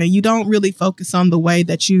worshiping, and you don't really focus on the way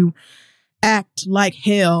that you act like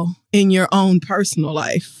hell in your own personal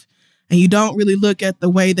life, and you don't really look at the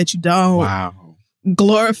way that you don't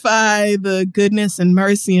glorify the goodness and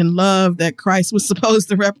mercy and love that Christ was supposed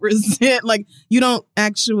to represent. Like, you don't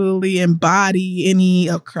actually embody any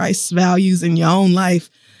of Christ's values in your own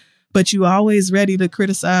life, but you always ready to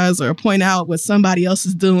criticize or point out what somebody else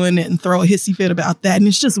is doing and throw a hissy fit about that. And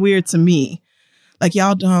it's just weird to me. Like,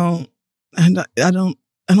 y'all don't, and I don't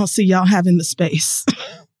see y'all having the space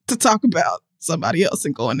to talk about somebody else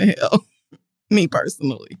and going to hell. Me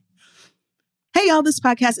personally. Hey, y'all, this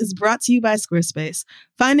podcast is brought to you by Squarespace.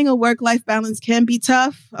 Finding a work-life balance can be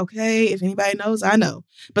tough, okay? If anybody knows, I know.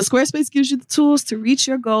 But Squarespace gives you the tools to reach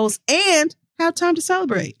your goals and have time to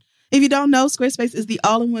celebrate. If you don't know, Squarespace is the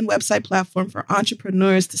all-in-one website platform for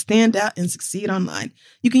entrepreneurs to stand out and succeed online.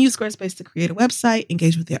 You can use Squarespace to create a website,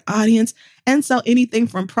 engage with your audience, and sell anything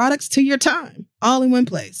from products to your time, all in one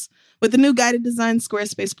place. With the new guided design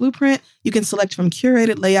Squarespace Blueprint, you can select from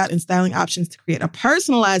curated layout and styling options to create a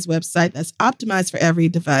personalized website that's optimized for every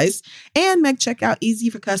device and make checkout easy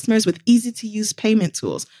for customers with easy-to-use payment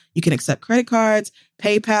tools. You can accept credit cards,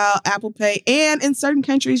 PayPal, Apple Pay, and in certain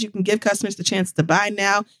countries, you can give customers the chance to buy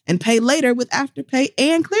now and pay later with Afterpay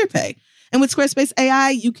and ClearPay. And with Squarespace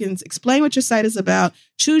AI, you can explain what your site is about,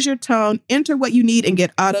 choose your tone, enter what you need, and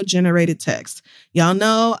get auto-generated text. Y'all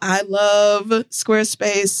know I love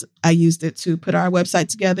Squarespace. I used it to put our website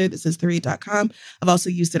together. This is theread.com. I've also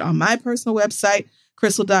used it on my personal website,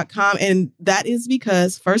 crystal.com. And that is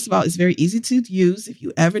because, first of all, it's very easy to use if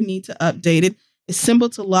you ever need to update it. It's simple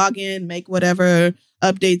to log in, make whatever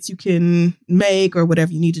updates you can make or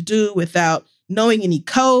whatever you need to do without knowing any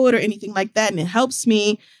code or anything like that. And it helps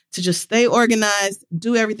me to just stay organized,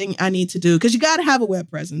 do everything I need to do. Because you got to have a web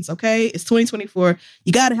presence, okay? It's 2024.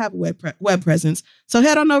 You got to have a web presence. So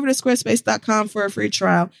head on over to squarespace.com for a free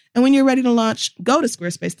trial. And when you're ready to launch, go to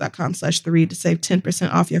squarespace.com/theread to save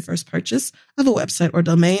 10% off your first purchase of a website or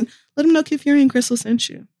domain. Let them know Kid Fury and Crystal sent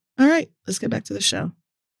you. All right, let's get back to the show.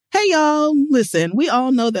 Hey, y'all, listen, we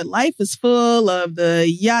all know that life is full of the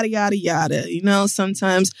yada, yada, yada. You know,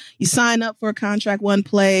 sometimes you sign up for a contract one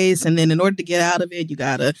place, and then in order to get out of it, you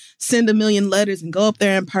got to send a million letters and go up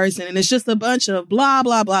there in person. And it's just a bunch of blah,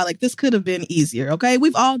 blah, blah. Like, this could have been easier, okay?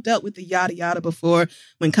 We've all dealt with the yada, yada before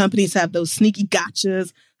when companies have those sneaky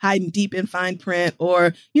gotchas, hiding deep in fine print,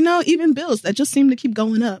 or, even bills that just seem to keep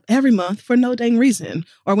going up every month for no dang reason.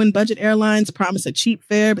 Or when budget airlines promise a cheap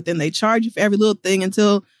fare, but then they charge you for every little thing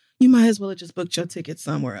until you might as well have just booked your ticket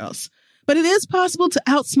somewhere else. But it is possible to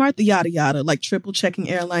outsmart the yada yada, like triple checking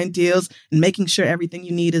airline deals and making sure everything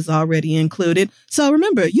you need is already included. So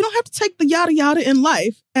remember, you don't have to take the yada yada in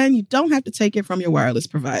life, and you don't have to take it from your wireless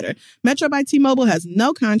provider. Metro by T-Mobile has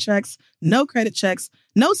no contracts, no credit checks,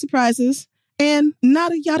 no surprises, and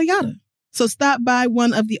not a yada yada. So stop by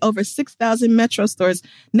one of the over 6,000 Metro stores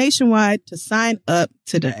nationwide to sign up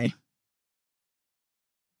today.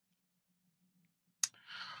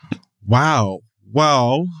 Wow.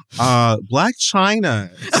 Well, Black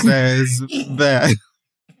China says that.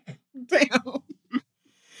 Damn.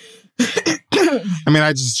 I mean,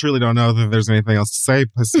 I just truly don't know that there's anything else to say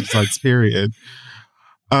besides period.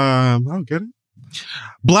 I'll get it.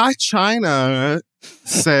 Black China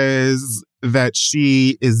says that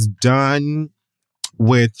she is done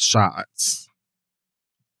with shots.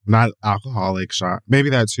 Not alcoholic shot. Maybe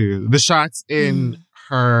that too. The shots in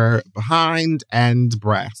her behind and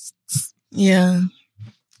breasts. Yeah.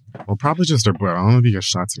 Well, probably just her butt. I don't know if you get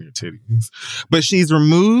shots in your titties. But she's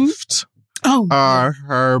removed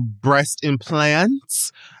her breast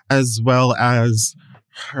implants as well as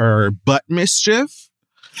her butt mischief.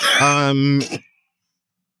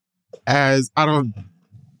 As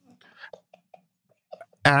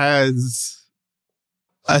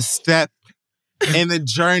a step in the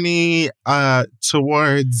journey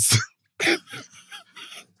towards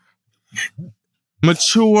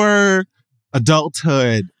mature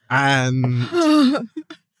adulthood and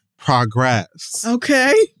progress.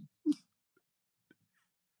 Okay.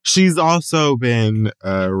 She's also been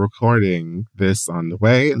recording this on the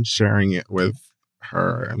way and sharing it with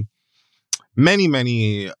her many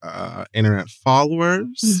internet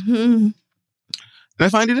followers. Mm-hmm. And I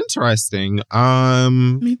find it interesting.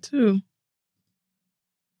 Me too.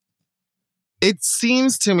 It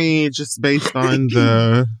seems to me, just based on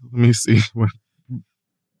the, let me see what,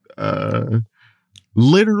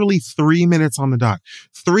 literally 3 minutes on the dot.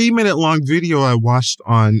 3-minute long video I watched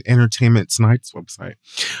on Entertainment Tonight's website.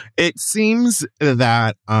 It seems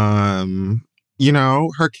that,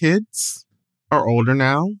 her kids are older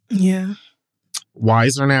now. Yeah.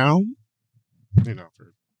 Wiser now. For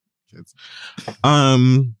kids.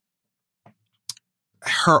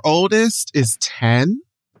 Her oldest is 10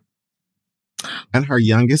 and her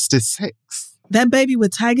youngest is 6. That baby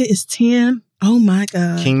with Tyga is 10. Oh my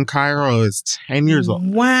God. King Cairo is 10 years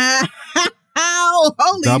old. Wow.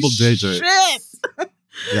 Holy double digit. Shit.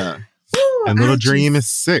 Yeah. And Little Dream is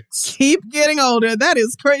 6. Keep getting older. That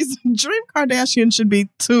is crazy. Dream Kardashian should be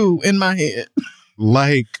 2 in my head.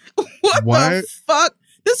 Like, what the fuck?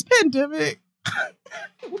 This pandemic.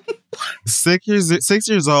 6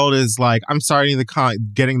 years old is like, I'm starting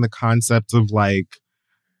getting the concept of like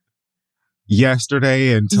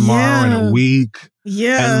yesterday and tomorrow and a week.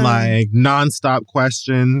 Yeah. And like nonstop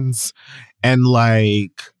questions and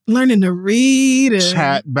like learning to read and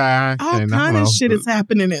chat back. All and kind of shit is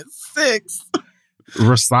happening at 6.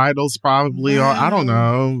 Recitals probably. Wow. Or I don't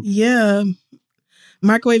know. Yeah.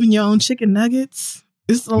 Microwaving your own chicken nuggets.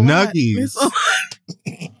 It's a Nuggies. lot.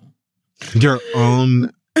 Your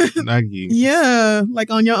own nuggies. Yeah. Like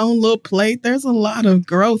on your own little plate. There's a lot of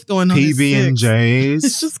growth going on. PB&Js.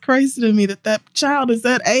 It's just crazy to me that child is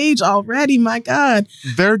that age already. My God.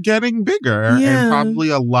 They're getting bigger and probably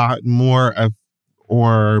a lot more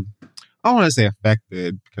or I don't want to say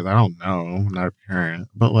affected because I don't know. I'm not a parent.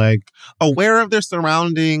 But like aware of their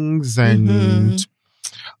surroundings and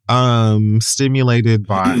stimulated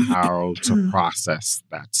by how to process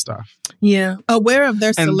that stuff. Yeah. Aware of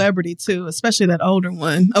their celebrity too, especially that older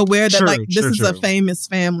one. Aware that this is a famous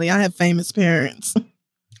family. I have famous parents.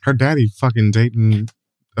 Her daddy fucking dating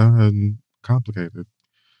Complicated.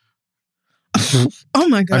 Oh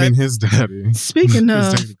my God. I mean, his daddy. Speaking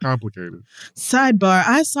of Complicated. Sidebar,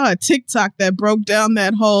 I saw a TikTok that broke down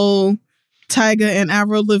that whole Tyga and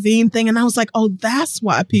Avril Lavigne thing. And I was like, oh, that's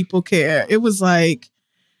why people care. It was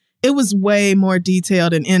way more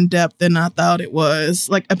detailed and in-depth than I thought it was.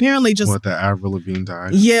 Like, apparently just... What, that Avril Lavigne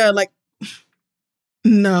died? Yeah, like...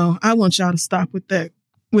 No, I want y'all to stop with that.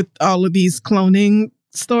 With all of these cloning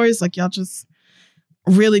stories. Like, y'all just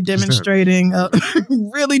really demonstrating... a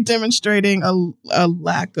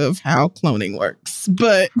lack of how cloning works.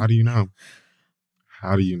 But... How do you know?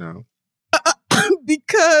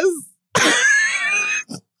 Because...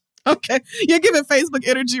 Okay, you're giving Facebook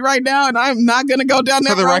energy right now, and I'm not going to go down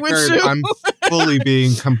that road with you. I'm fully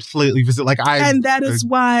being completely like and that is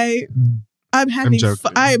why I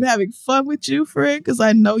am having fun with you, Frick, because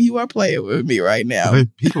I know you are playing with me right now.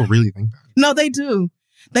 People really think that. No, they do.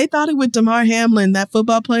 They thought it with DeMar Hamlin, that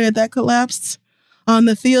football player that collapsed on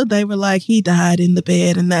the field. They were like, he died in the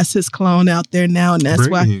bed, and that's his clone out there now, and that's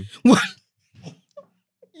Brittany. why.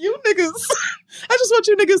 You niggas, I just want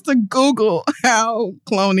you niggas to Google how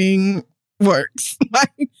cloning works.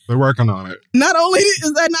 Like, they're working on it. Not only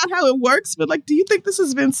is that not how it works, but like, do you think this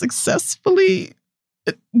has been successfully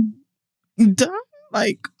done?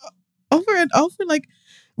 Like, over and over? Like,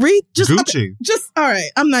 read just Gucci. All right.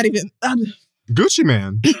 I'm not even. Gucci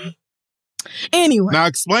Man. Anyway. Now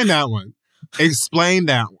explain that one. Explain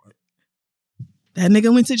that one. That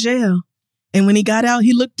nigga went to jail. And when he got out,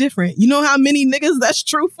 he looked different. You know how many niggas that's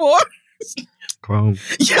true for? Clone.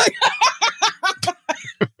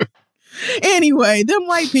 Anyway, them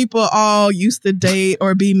white people all used to date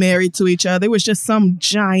or be married to each other. It was just some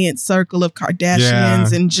giant circle of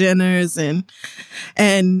Kardashians and Jenners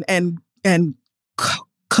and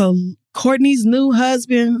Kourtney's new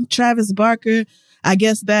husband, Travis Barker. I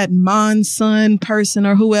guess that Monson person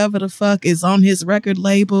or whoever the fuck is on his record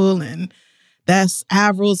label, and that's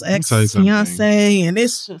Avril's ex-fiance, and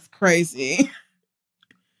it's just crazy.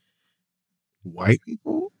 White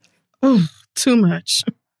people? Oh, too much.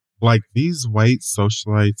 Like these white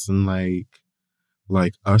socialites and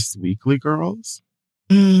like Us Weekly girls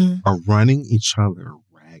are running each other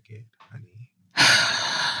ragged, honey.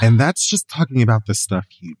 And that's just talking about the stuff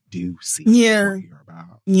you do see. Yeah. Hear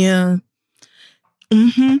about. Yeah.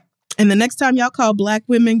 Mm-hmm. And the next time y'all call black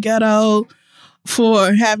women ghetto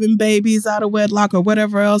for having babies out of wedlock or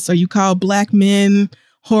whatever else, or you call black men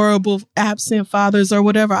horrible absent fathers or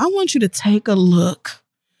whatever, I want you to take a look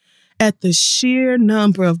at the sheer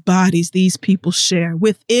number of bodies these people share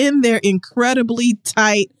within their incredibly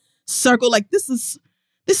tight circle. Like, this is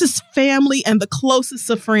family and the closest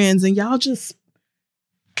of friends, and y'all just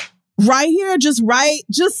right here, just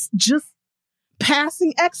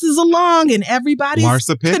passing exes along, and everybody's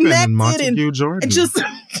Larsa Pippen and Montague Jordan. Just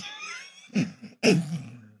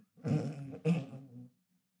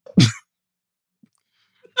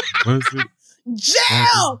what is it?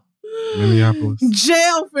 Jail! Minneapolis.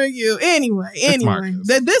 Jail for you. Anyway,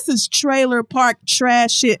 this is trailer park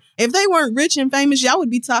trash shit. If they weren't rich and famous, y'all would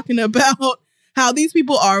be talking about how these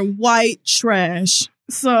people are white trash.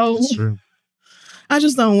 So It's true. I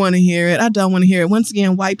just don't want to hear it. I don't want to hear it. Once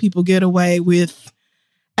again, white people get away with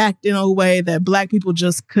acting a way that black people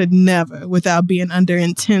just could never, without being under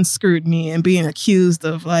intense scrutiny and being accused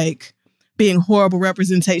of like being horrible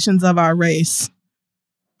representations of our race.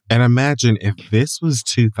 And imagine if this was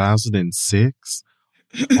 2006,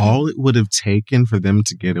 all it would have taken for them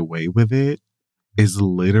to get away with it is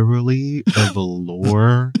literally a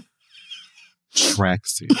velour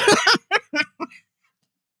tracksuit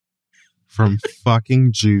from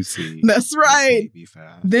fucking Juicy. That's right. Baby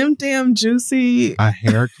Fat. Them damn Juicy. A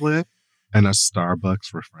hair clip and a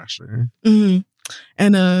Starbucks refresher. Mm-hmm.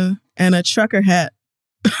 And a trucker hat.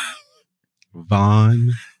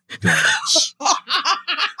 Von Dutch.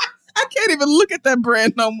 I can't even look at that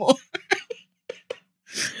brand no more.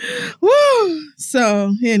 Woo!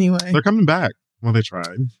 So anyway, They're coming back. Well, they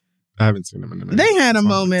tried. I haven't seen them in a minute. They had a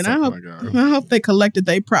moment. I hope they collected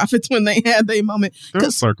their profits when they had their moment.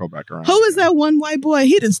 They'll circle back around. Who is that one white boy?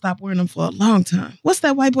 He didn't stop wearing them for a long time. What's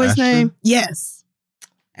that white boy's name? Yes.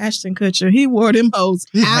 Ashton Kutcher. He wore them hoes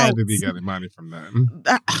He out. had to be getting money from them.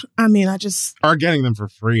 I mean, I just... Or getting them for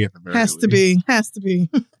free at the very least. Has to be.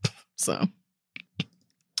 So...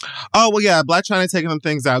 Oh, well, yeah, Blac Chyna taking them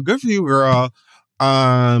things out. Good for you, girl.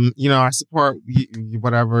 I support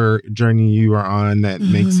whatever journey you are on that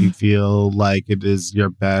makes you feel like it is your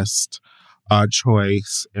best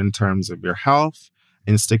choice in terms of your health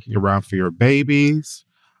and sticking around for your babies.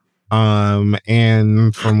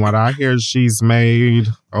 And from what I hear, she's made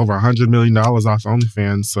over $100 million off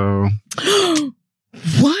OnlyFans. So,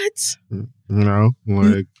 what?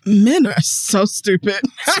 Like men are so stupid.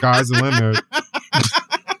 Sky's the limit.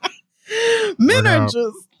 Men are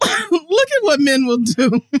just, look at what men will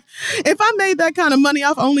do. If I made that kind of money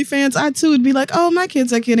off OnlyFans, I too would be like, oh, my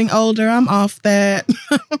kids are getting older. I'm off that.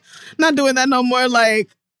 Not doing that no more. Like,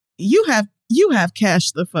 you have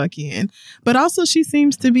cashed the fuck in. But also she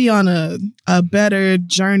seems to be on a better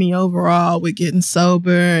journey overall with getting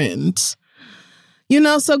sober and,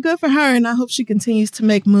 so good for her. And I hope she continues to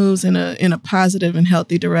make moves in a positive and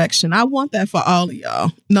healthy direction. I want that for all of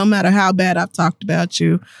y'all. No matter how bad I've talked about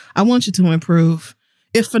you, I want you to improve.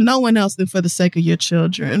 If for no one else, then for the sake of your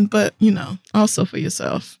children. But, also for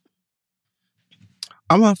yourself.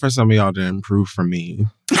 I want for some of y'all to improve for me.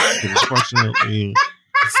 Unfortunately,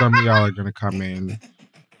 some of y'all are going to come in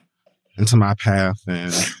into my path,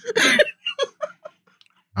 and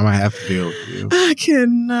I'm going to have to deal with you. I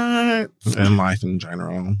cannot. In life in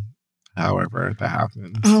general, however that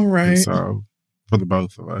happens. All right. And so, for the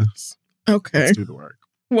both of us, okay. let's do the work.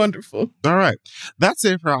 Wonderful. All right. That's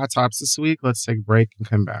it for Hot Tops this week. Let's take a break and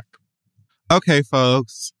come back. Okay,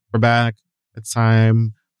 folks, we're back. It's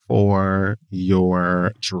time for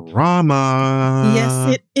your drama.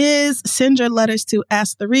 Yes, it is. Send your letters to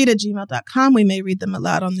asktheread@gmail.com. We may read them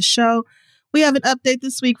aloud on the show. We have an update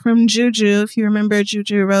this week from Juju. If you remember,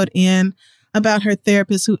 Juju wrote in about her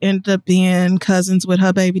therapist who ended up being cousins with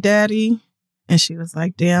her baby daddy. And she was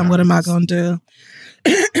like, damn, what am I going to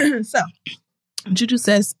do? So, Juju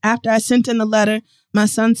says, after I sent in the letter, my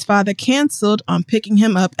son's father canceled on picking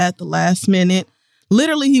him up at the last minute.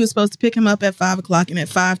 Literally, he was supposed to pick him up at 5 o'clock, and at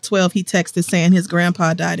 5:12, he texted saying his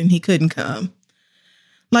grandpa died and he couldn't come.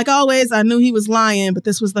 Like always, I knew he was lying, but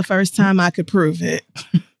this was the first time I could prove it.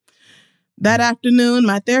 That afternoon,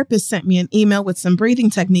 my therapist sent me an email with some breathing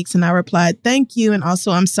techniques, and I replied, thank you, and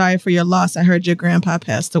also, I'm sorry for your loss. I heard your grandpa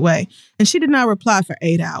passed away. And she did not reply for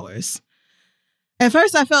 8 hours. At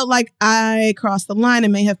first, I felt like I crossed the line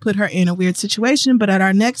and may have put her in a weird situation, but at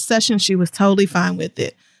our next session, she was totally fine with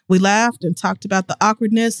it. We laughed and talked about the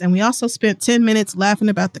awkwardness, and we also spent 10 minutes laughing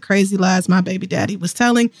about the crazy lies my baby daddy was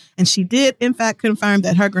telling, and she did, in fact, confirm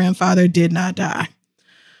that her grandfather did not die.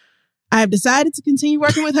 I have decided to continue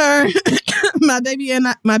working with her. My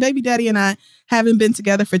baby daddy and I haven't been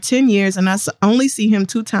together for 10 years, and I only see him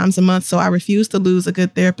 2 times a month, so I refuse to lose a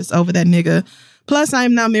good therapist over that nigga. Plus, I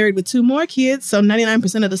am now married with 2 more kids, so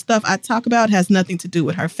 99% of the stuff I talk about has nothing to do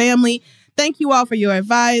with her family. Thank you all for your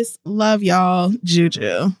advice. Love y'all,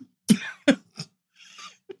 Juju.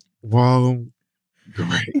 Well,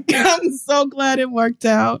 great. I'm so glad it worked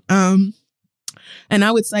out. And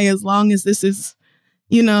I would say as long as this is,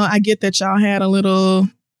 I get that y'all had a little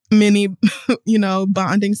mini,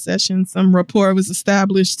 bonding session, some rapport was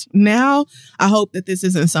established. Now, I hope that this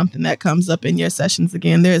isn't something that comes up in your sessions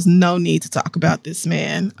again. There's no need to talk about this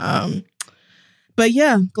man. But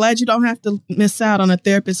yeah, glad you don't have to miss out on a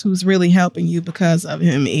therapist who's really helping you because of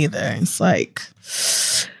him either. It's like,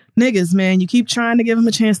 niggas, man, you keep trying to give them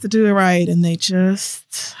a chance to do it right, and they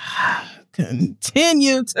just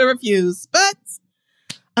continue to refuse. But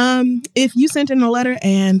if you sent in a letter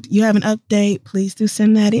and you have an update, please do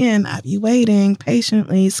send that in. I'll be waiting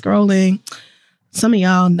patiently, scrolling. Some of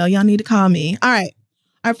y'all know y'all need to call me. All right.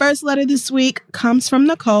 Our first letter this week comes from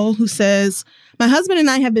Nicole, who says, my husband and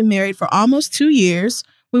I have been married for almost 2 years.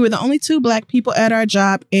 We were the only 2 Black people at our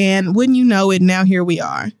job, and wouldn't you know it, now here we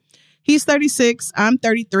are. He's 36, I'm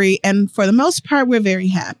 33, and for the most part, we're very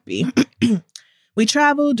happy. We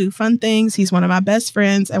travel, do fun things. He's one of my best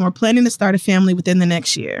friends, and we're planning to start a family within the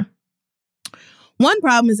next year. One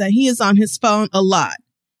problem is that he is on his phone a lot,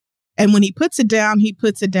 and when he puts it down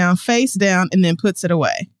face down and then puts it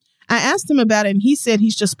away. I asked him about it, and he said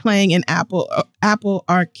he's just playing in Apple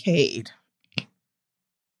Arcade.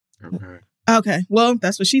 Okay, well,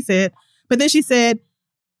 that's what she said. But then she said,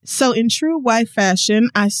 so in true wife fashion,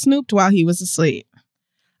 I snooped while he was asleep.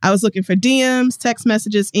 I was looking for DMs, text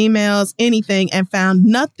messages, emails, anything, and found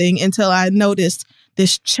nothing until I noticed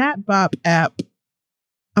this Chatbot app.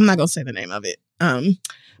 I'm not going to say the name of it.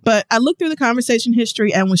 But I looked through the conversation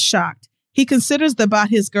history and was shocked. He considers the bot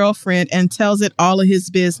his girlfriend and tells it all of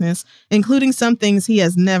his business, including some things he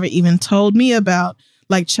has never even told me about,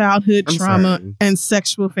 like childhood trauma and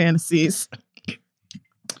sexual fantasies.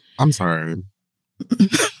 I'm sorry.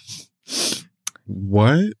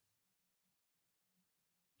 What?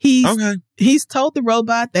 He's told the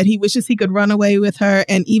robot that he wishes he could run away with her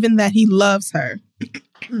and even that he loves her.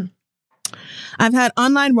 I've had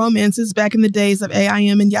online romances back in the days of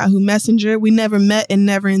AIM and Yahoo Messenger. We never met and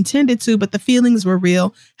never intended to, but the feelings were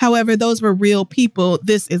real. However, those were real people.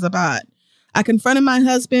 This is a bot. I confronted my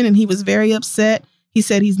husband and he was very upset. He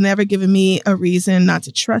said he's never given me a reason not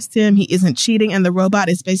to trust him. He isn't cheating, and the robot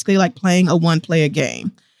is basically like playing a one-player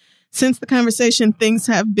game. Since the conversation, things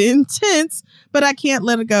have been tense, but I can't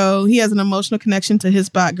let it go. He has an emotional connection to his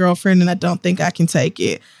bot girlfriend, and I don't think I can take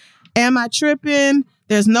it. Am I tripping?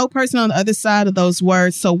 There's no person on the other side of those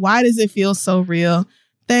words, so why does it feel so real?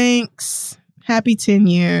 Thanks. Happy 10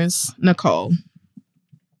 years, Nicole.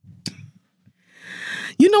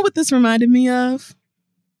 You know what this reminded me of?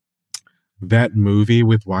 That movie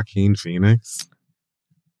with Joaquin Phoenix.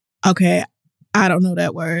 Okay, I don't know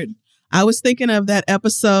that word. I was thinking of that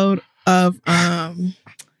episode of,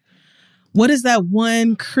 what is that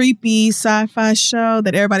one creepy sci-fi show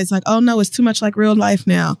that everybody's like, oh no, it's too much like real life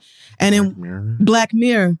now. And Black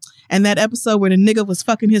Mirror. And that episode where the nigga was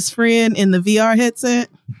fucking his friend in the VR headset.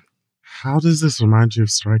 How does this remind you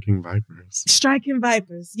of Striking Vipers? Striking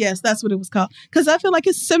Vipers. Yes, that's what it was called. Because I feel like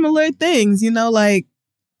it's similar things, like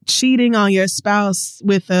cheating on your spouse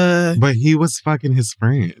with a... But he was fucking his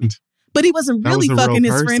friend. But he wasn't really fucking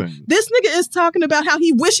his friend. This nigga is talking about how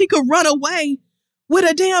he wish he could run away with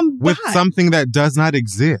a damn bot. With something that does not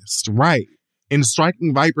exist. Right. In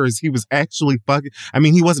Striking Vipers, he was actually fucking... I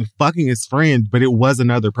mean, he wasn't fucking his friend, but it was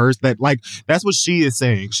another person that, that's what she is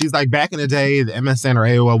saying. She's like, back in the day, the MSN or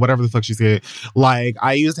AOL, whatever the fuck she said,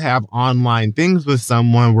 I used to have online things with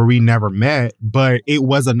someone where we never met, but it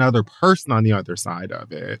was another person on the other side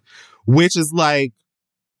of it. Which is I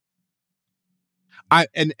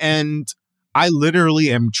literally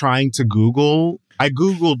am trying to Google... I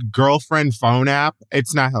Googled girlfriend phone app.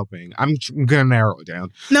 It's not helping. I'm going to narrow it down.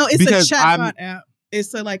 No, it's a chatbot app.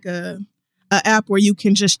 It's a app where you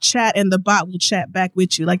can just chat and the bot will chat back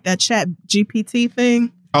with you. Like that Chat GPT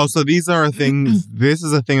thing. Oh, so these are things. This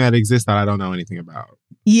is a thing that exists that I don't know anything about.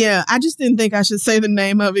 Yeah, I just didn't think I should say the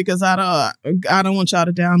name of it because I don't want y'all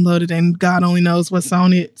to download it and God only knows what's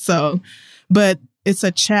on it. So, but it's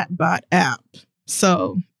a chatbot app.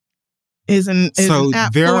 So... is an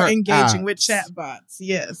app for engaging with chatbots.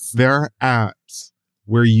 Yes. There are apps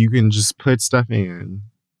where you can just put stuff in.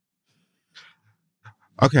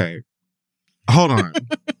 Okay. Hold on.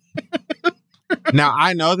 Now,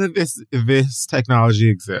 I know that this technology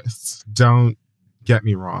exists. Don't get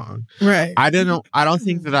me wrong. Right. I don't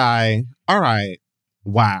think that all right.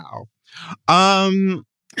 Wow.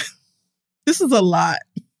 This is a lot.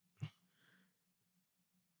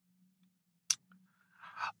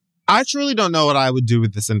 I truly don't know what I would do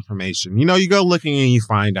with this information. You go looking and you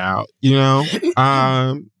find out,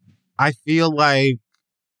 I feel like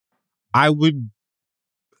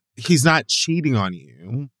he's not cheating on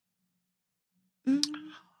you.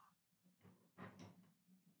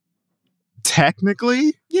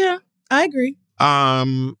 Technically. Yeah, I agree.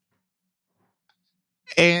 And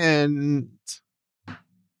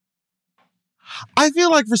I feel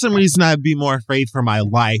like for some reason I'd be more afraid for my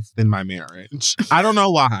life than my marriage. I don't know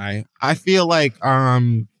why. I feel like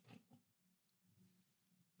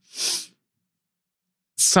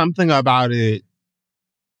something about it.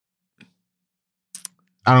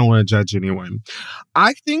 I don't want to judge anyone.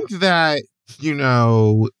 I think that,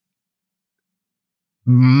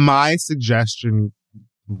 my suggestion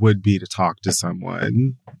would be to talk to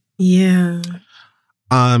someone. Yeah.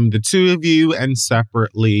 The two of you and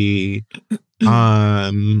separately.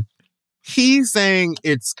 He's saying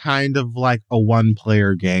it's kind of like a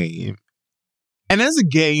one-player game. And as a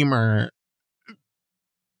gamer...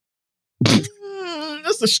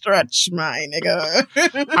 That's a stretch, my nigga.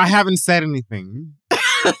 I haven't said anything.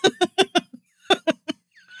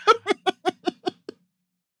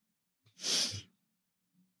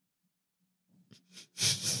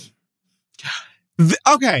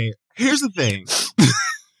 Okay, here's the thing.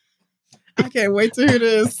 I can't wait to hear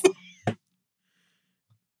this.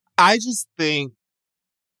 I just think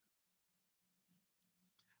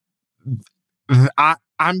I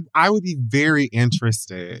would be very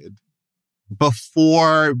interested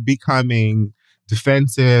before becoming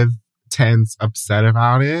defensive, tense, upset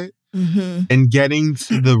about it, and getting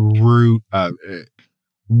to the root of it.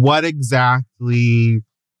 What exactly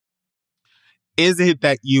is it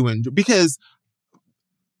that you enjoy? Because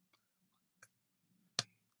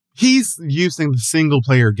he's using the single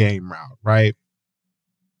player game route, right?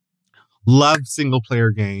 Love single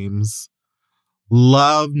player games.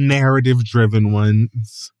 Love narrative driven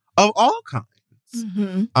ones of all kinds.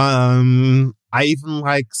 I even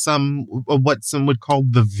like some of what some would call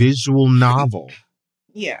the visual novel.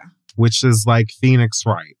 Yeah. Which is like Phoenix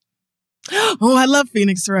Wright. Oh, I love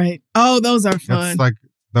Phoenix Wright. Oh, those are fun. That's like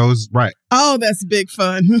those, right. Oh, that's big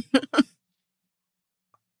fun.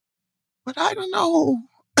 But I don't know.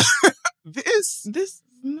 This is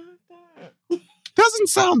not that. Doesn't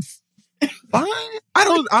sound fine.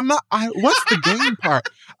 What's the game part?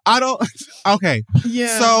 Okay.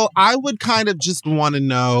 Yeah. So I would kind of just want to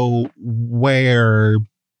know where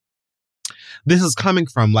this is coming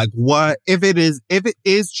from. Like, what, if it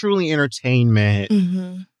is truly entertainment,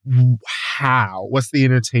 how? What's the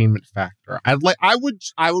entertainment factor? I would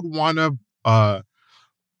want a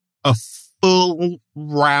full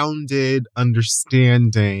rounded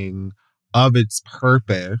understanding of its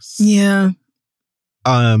purpose. Yeah.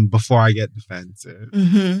 Before I get defensive.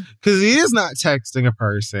 Because he is not texting a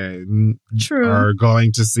person. True. Or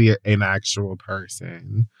going to see an actual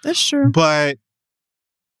person. That's true. But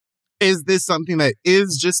is this something that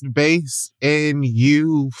is just based in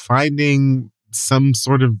you finding some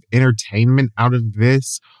sort of entertainment out of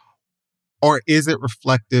this? Or is it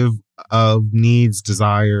reflective of needs,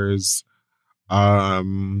 desires,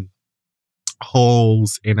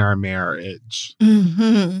 holes in our marriage.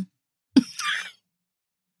 Mm-hmm.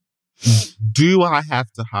 Do I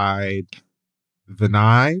have to hide the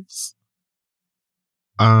knives?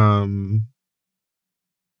 What's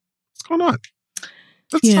going on?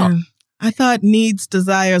 Let's talk. I thought needs,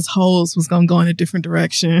 desires, holes was going to go in a different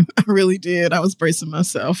direction. I really did. I was bracing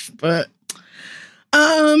myself, but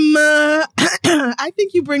I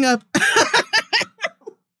think you bring up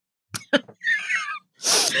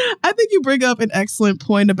I think you bring up an excellent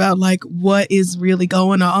point about like what is really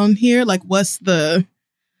going on here. Like what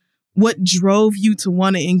drove you to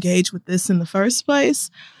want to engage with this in the first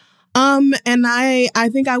place? And I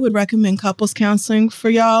think I would recommend couples counseling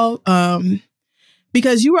for y'all.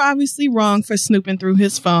 Because you were obviously wrong for snooping through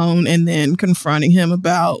his phone and then confronting him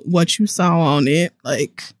about what you saw on it.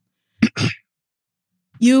 Like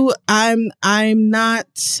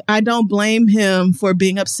I don't blame him for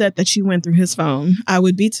being upset that you went through his phone. I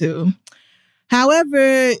would be too.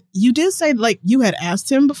 However, you did say like you had asked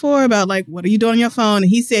him before about like, what are you doing on your phone? And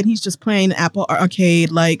he said he's just playing Apple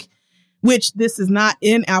Arcade, like, which this is not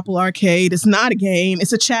in Apple Arcade. It's not a game.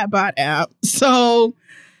 It's a chatbot app. So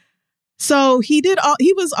he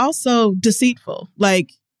was also deceitful.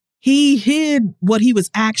 Like he hid what he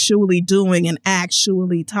was actually doing and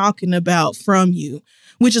actually talking about from you,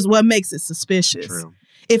 which is what makes it suspicious. True.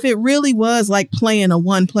 If it really was like playing a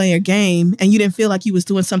one-player game and you didn't feel like you was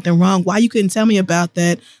doing something wrong, why you couldn't tell me about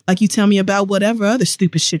that? Like you tell me about whatever other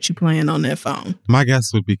stupid shit you playing on that phone. My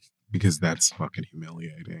guess would be because that's fucking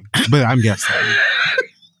humiliating. But I'm guessing.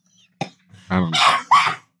 I don't know.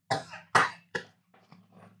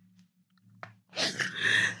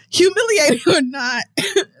 Humiliating or not,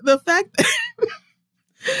 the fact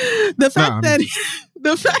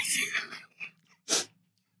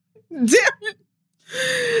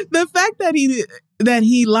that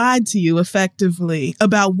he lied to you effectively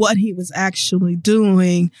about what he was actually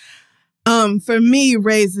doing, for me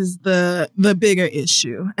raises the bigger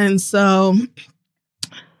issue. And so,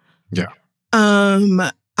 yeah.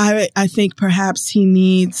 I think perhaps he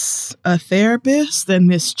needs a therapist, and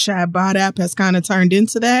this chatbot app has kind of turned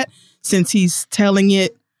into that since he's telling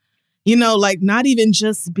it, you know, like not even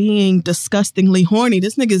just being disgustingly horny.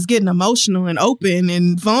 This nigga's getting emotional and open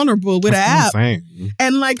and vulnerable with an app.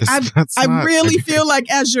 And like, I really feel like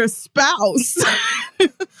as your spouse,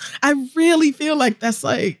 I really feel like that's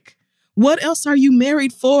like, what else are you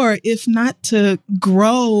married for if not to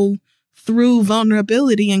grow through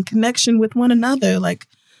vulnerability and connection with one another? Like,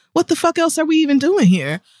 what the fuck else are we even doing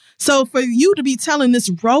here? So for you to be telling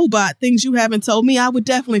this robot things you haven't told me, I would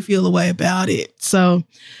definitely feel a way about it. So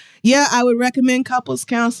yeah, I would recommend couples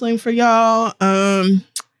counseling for y'all.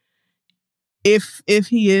 If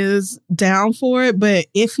he is down for it, but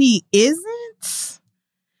if he isn't,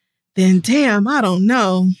 then damn, I don't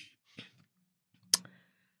know.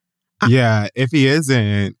 Yeah, if he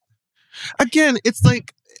isn't, again, it's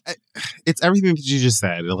like, it's everything that you just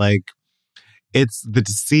said. Like, it's the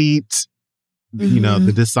deceit, you know,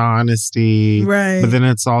 the dishonesty. Right. But then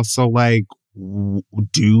it's also like,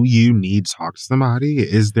 do you need to talk to somebody?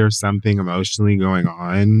 Is there something emotionally going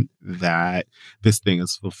on that this thing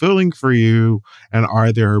is fulfilling for you? And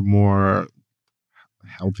are there more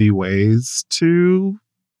healthy ways to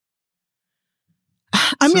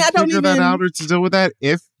I don't figure that out or to deal with that?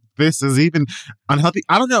 If this is even unhealthy,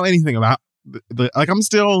 I don't know anything about like, I'm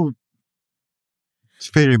still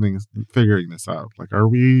figuring this out. Like, are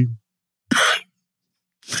we?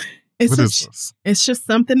 What is this? It's just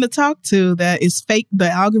something to talk to that is fake. The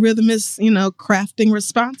algorithm is, you know, crafting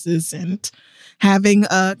responses and having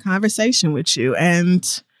a conversation with you.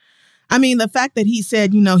 And I mean, the fact that he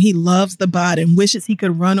said, you know, he loves the bot and wishes he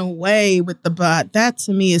could run away with the bot, that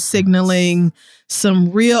to me is signaling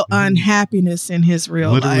some real unhappiness in his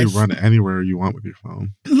real life. Literally run anywhere you want with your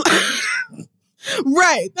phone.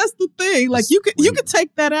 Right. That's the thing. Like you could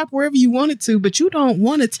take that app wherever you wanted to, but you don't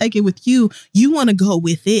want to take it with you. You want to go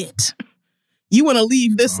with it. You want to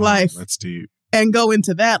leave this life that's deep. And go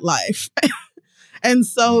into that life. And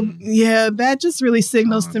so, yeah, that just really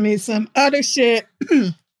signals to me some other shit.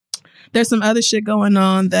 There's some other shit going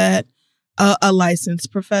on that a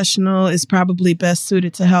licensed professional is probably best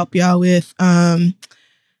suited to help y'all with.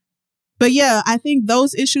 But yeah, I think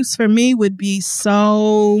those issues for me would be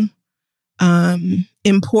so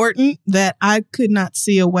important that I could not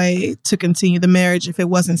see a way to continue the marriage if it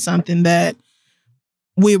wasn't something that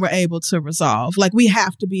we were able to resolve. Like, we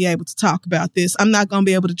have to be able to talk about this. I'm not going to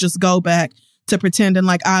be able to just go back to pretending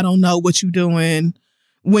like I don't know what you're doing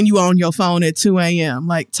when you on your phone at 2 a.m.,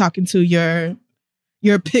 like talking to your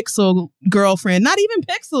pixel girlfriend. Not even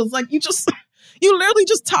pixels. Like, you just You literally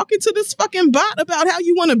just talking to this fucking bot about how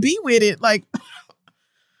you want to be with it. Like,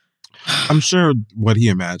 I'm sure what he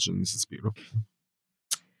imagines is beautiful.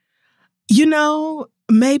 You know,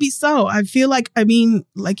 maybe so. I feel like,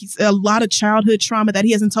 like you said, a lot of childhood trauma that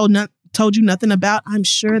he hasn't told you nothing about. I'm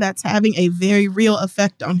sure that's having a very real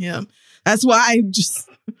effect on him. That's why I just,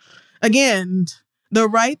 again, the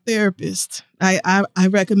right therapist. I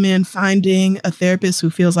recommend finding a therapist who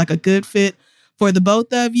feels like a good fit for the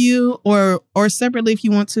both of you, or separately if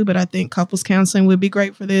you want to. But I think couples counseling would be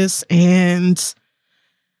great for this. And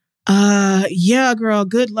yeah, girl,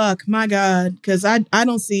 good luck. My God, because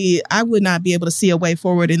I would not be able to see a way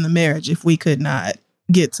forward in the marriage if we could not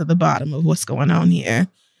get to the bottom of what's going on here.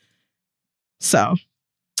 So,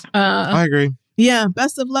 I agree. Yeah,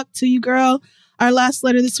 best of luck to you, girl. Our last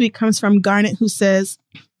letter this week comes from Garnet, who says,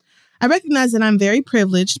 I recognize that I'm very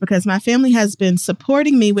privileged because my family has been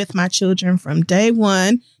supporting me with my children from day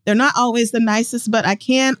one. They're not always the nicest, but I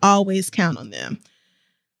can always count on them.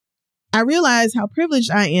 I realize how privileged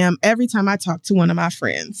I am every time I talk to one of my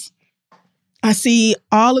friends. I see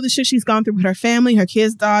all of the shit she's gone through with her family, her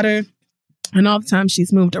kid's daughter, and all the time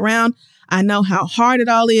she's moved around. I know how hard it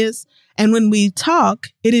all is. And when we talk,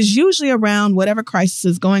 it is usually around whatever crisis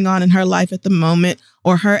is going on in her life at the moment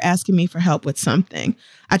or her asking me for help with something.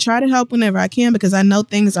 I try to help whenever I can because I know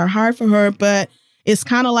things are hard for her, but it's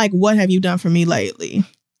kind of like, what have you done for me lately?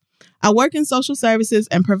 I work in social services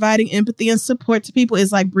and providing empathy and support to people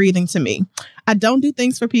is like breathing to me. I don't do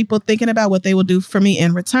things for people thinking about what they will do for me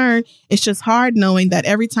in return. It's just hard knowing that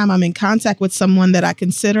every time I'm in contact with someone that I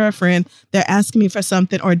consider a friend, they're asking me for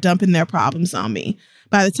something or dumping their problems on me.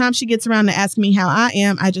 By the time she gets around to asking me how I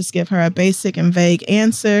am, I just give her a basic and vague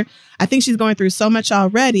answer. I think she's going through so much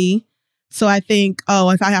already. So I think,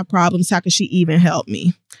 if I have problems, how could she even help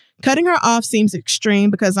me? Cutting her off seems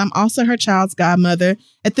extreme because I'm also her child's godmother.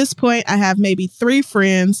 At this point, I have maybe 3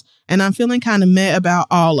 friends and I'm feeling kind of meh about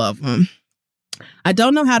all of them. I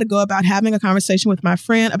don't know how to go about having a conversation with my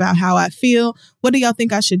friend about how I feel. What do y'all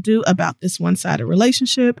think I should do about this one-sided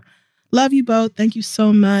relationship? Love you both. Thank you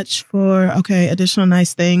so much for, additional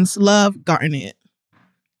nice things. Love, Garnet.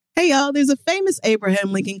 Hey, y'all, there's a famous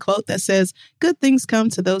Abraham Lincoln quote that says, good things come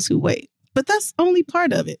to those who wait. But that's only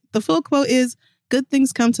part of it. The full quote is, good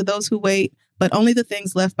things come to those who wait, but only the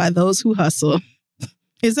things left by those who hustle.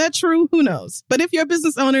 Is that true? Who knows? But if you're a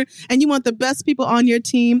business owner and you want the best people on your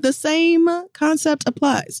team, the same concept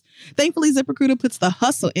applies. Thankfully, ZipRecruiter puts the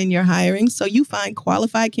hustle in your hiring so you find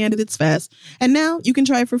qualified candidates fast. And now you can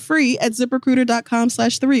try it for free at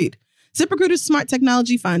ZipRecruiter.com/theread. ZipRecruiter's smart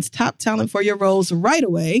technology finds top talent for your roles right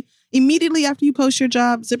away. Immediately after you post your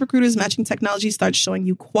job, ZipRecruiter's matching technology starts showing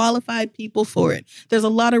you qualified people for it. There's a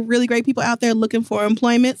lot of really great people out there looking for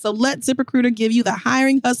employment, so let ZipRecruiter give you the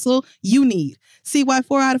hiring hustle you need. See why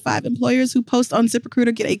 4 out of 5 employers who post on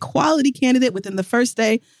ZipRecruiter get a quality candidate within the first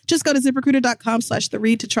day. Just go to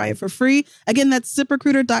ZipRecruiter.com/theread to try it for free. Again, that's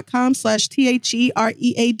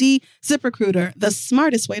ZipRecruiter.com/THEREAD. ZipRecruiter, the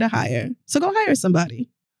smartest way to hire. So go hire somebody.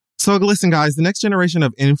 So listen, guys, the next generation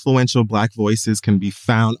of influential Black voices can be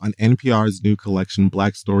found on NPR's new collection,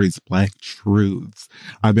 Black Stories, Black Truths.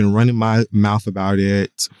 I've been running my mouth about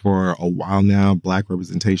it for a while now. Black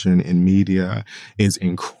representation in media is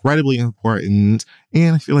incredibly important,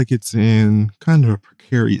 and I feel like it's in kind of a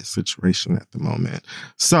precarious situation at the moment.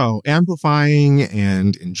 So amplifying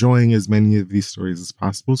and enjoying as many of these stories as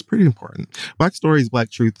possible is pretty important. Black Stories,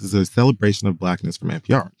 Black Truths is a celebration of Blackness from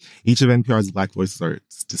NPR. Each of NPR's Black voices are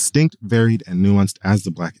distinct, varied, and nuanced as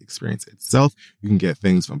the Black experience itself. You can get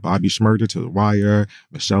things from Bobby Shmurda to The Wire,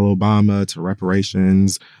 Michelle Obama to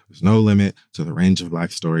reparations. There's no limit to the range of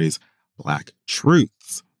Black stories, Black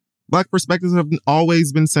truths. Black perspectives have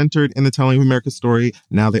always been centered in the telling of America's story.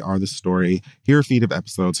 Now they are the story. Hear a feed of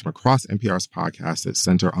episodes from across NPR's podcasts that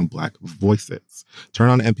center on Black voices. Turn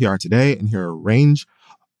on NPR today and hear a range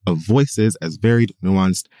of voices as varied,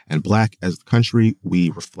 nuanced, and Black as the country we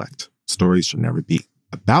reflect. Stories should never be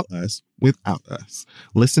about us without us.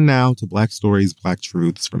 Listen now to Black Stories, Black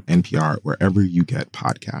Truths from NPR wherever you get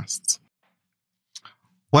podcasts.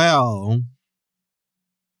 Well,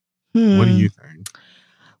 what do you think?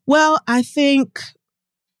 Well, I think,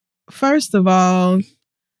 first of all,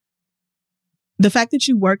 the fact that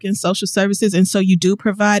you work in social services and so you do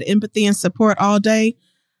provide empathy and support all day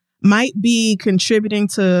might be contributing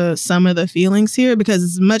to some of the feelings here, because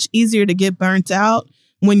it's much easier to get burnt out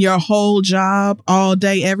when your whole job all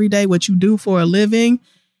day, every day, what you do for a living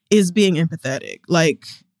is being empathetic. Like,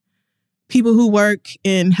 people who work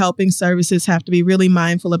in helping services have to be really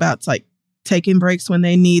mindful about taking breaks when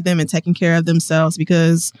they need them and taking care of themselves,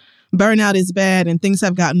 because burnout is bad and things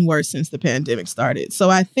have gotten worse since the pandemic started.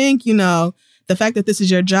 So I think, that the fact that this is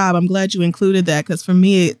your job, I'm glad you included that, because for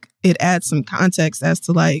me, it adds some context as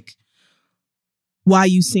to like why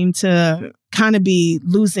you seem to kind of be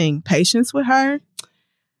losing patience with her.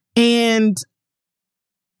 And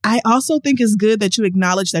I also think it's good that you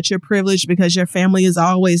acknowledge that you're privileged because your family is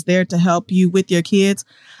always there to help you with your kids.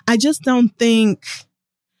 I just don't think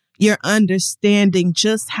you're understanding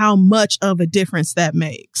just how much of a difference that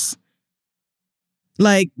makes.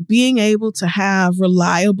 Like being able to have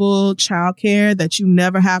reliable childcare that you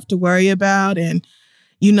never have to worry about, and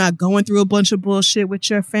you're not going through a bunch of bullshit with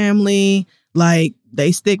your family. Like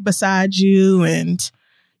they stick beside you and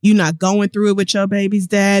you're not going through it with your baby's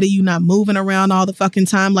daddy. You're not moving around all the fucking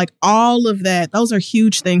time. Like all of that, those are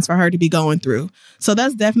huge things for her to be going through. So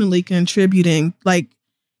that's definitely contributing like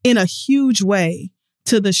in a huge way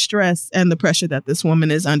to the stress and the pressure that this woman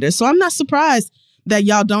is under. So I'm not surprised that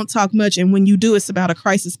y'all don't talk much. And when you do, it's about a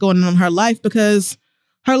crisis going on in her life, because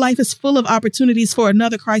her life is full of opportunities for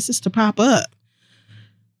another crisis to pop up.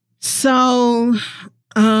 So,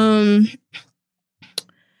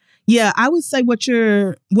 yeah, I would say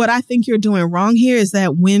what I think you're doing wrong here is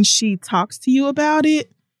that when she talks to you about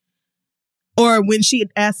it, or when she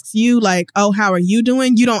asks you like, oh, how are you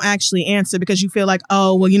doing? You don't actually answer because you feel like,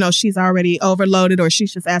 oh, well, you know, she's already overloaded, or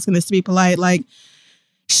she's just asking this to be polite. Like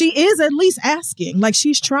she is at least asking, like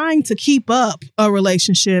she's trying to keep up a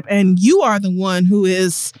relationship, and you are the one who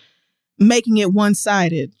is making it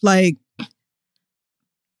one-sided. Like,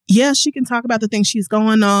 yeah, she can talk about the things she's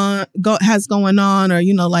has going on, or,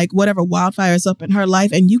 you know, like whatever wildfires up in her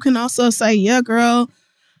life. And you can also say, yeah, girl,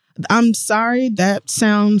 I'm sorry. That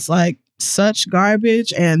sounds like such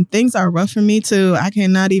garbage and things are rough for me too. I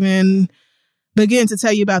cannot even begin to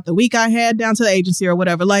tell you about the week I had down to the agency or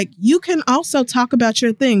whatever. Like you can also talk about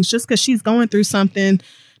your things. Just because she's going through something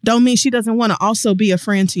don't mean she doesn't want to also be a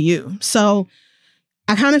friend to you. So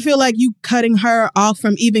I kind of feel like you cutting her off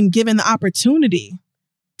from even giving the opportunity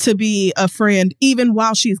to be a friend, even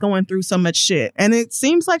while she's going through so much shit. And it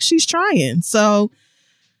seems like she's trying. So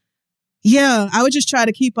yeah, I would just try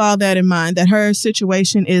to keep all that in mind, that her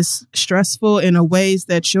situation is stressful in a ways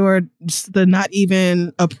that you're the not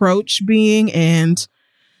even approach being. And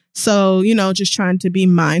so, you know, just trying to be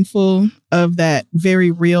mindful of that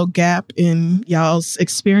very real gap in y'all's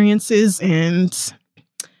experiences. And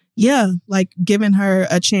yeah, like giving her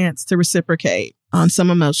a chance to reciprocate on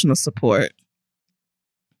some emotional support.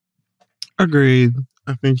 Agreed.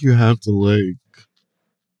 I think you have to like,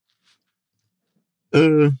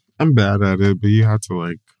 I'm bad at it, but you have to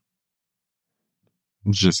like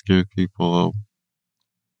just give people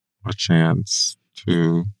a chance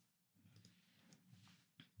to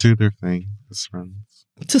do their thing as friends.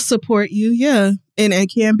 To support you, yeah. And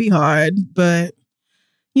it can be hard, but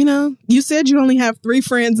you know, you said you only have 3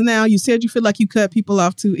 friends now. You said you feel like you cut people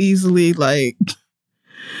off too easily. Like,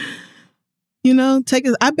 you know,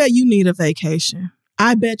 I bet you need a vacation.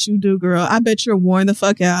 I bet you do, girl. I bet you're worn the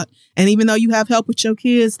fuck out. And even though you have help with your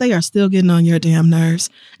kids, they are still getting on your damn nerves.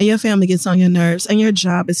 And your family gets on your nerves. And your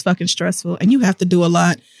job is fucking stressful. And you have to do a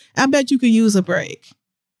lot. I bet you could use a break.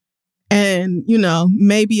 And, you know,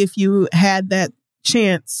 maybe if you had that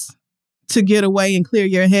chance to get away and clear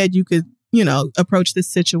your head, you could, you know, approach this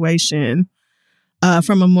situation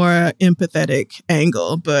from a more empathetic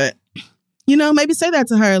angle. But, you know, maybe say that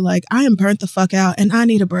to her, like, I am burnt the fuck out and I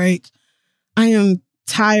need a break. I am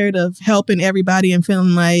tired of helping everybody and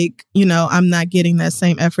feeling like, you know, I'm not getting that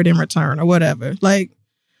same effort in return or whatever. Like,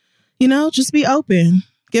 you know, just be open.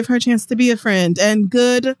 Give her a chance to be a friend. And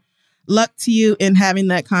good luck to you in having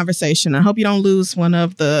that conversation. I hope you don't lose one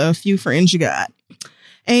of the few friends you got.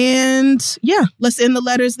 And yeah, let's end the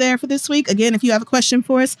letters there for this week. Again, if you have a question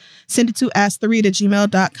for us, send it to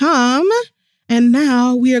asktheread@gmail.com. And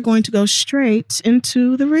now we are going to go straight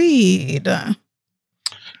into the read.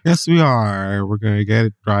 Yes, we are. We're going to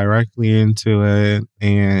get directly into it,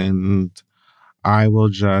 and I will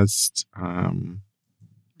just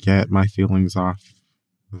get my feelings off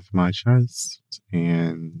of my chest,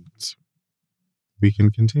 and we can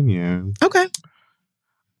continue. Okay.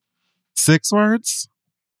 6 words?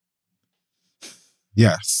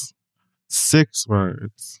 Yes. 6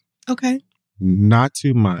 words. Okay. Not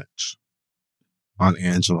too much on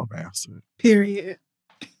Angela Bassett. Period.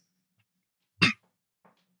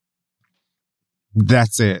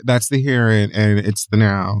 That's it. That's the here and it's the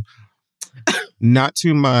now. Not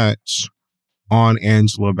too much on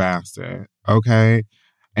Angela Bassett. Okay.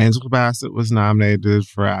 Angela Bassett was nominated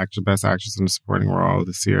for Best Actress in a Supporting Role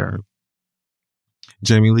this year.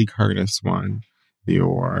 Jamie Lee Curtis won the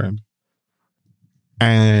award.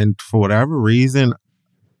 And for whatever reason,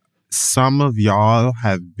 some of y'all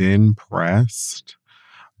have been pressed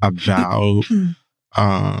about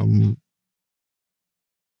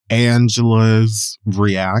Angela's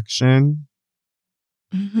reaction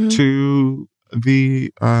to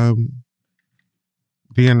the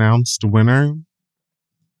announced winner.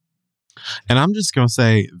 And I'm just going to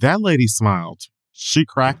say, that lady smiled. She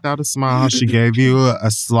cracked out a smile. She gave you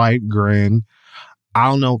a slight grin. I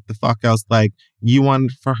don't know what the fuck else. Like, you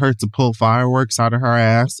wanted for her to pull fireworks out of her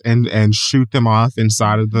ass and shoot them off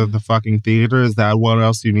inside of the fucking theater? Is that what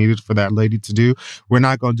else you needed for that lady to do? We're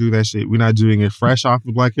not going to do that shit. We're not doing it fresh off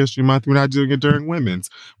of Black History Month. We're not doing it during Women's.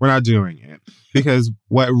 We're not doing it. Because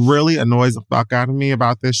what really annoys the fuck out of me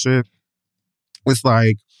about this shit is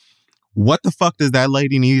like, what the fuck does that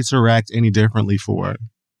lady need to react any differently for?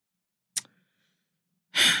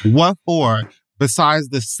 What for? Besides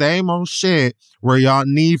the same old shit where y'all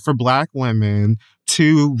need for Black women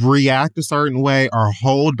to react a certain way or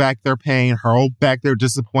hold back their pain, hold back their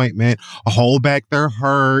disappointment, hold back their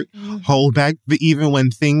hurt, hold back even when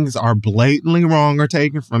things are blatantly wrong or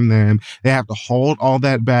taken from them. They have to hold all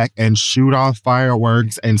that back and shoot off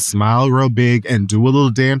fireworks and smile real big and do a little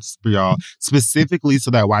dance for y'all, specifically so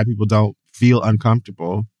that white people don't feel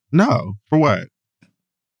uncomfortable. No, for what?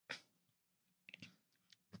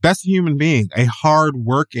 That's a human being, a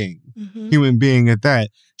hard-working human being at that.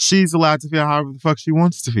 She's allowed to feel however the fuck she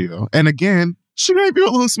wants to feel. And again, she gave you a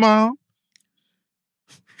little smile.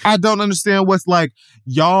 I don't understand what's like,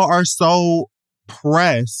 y'all are so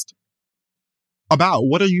pressed about.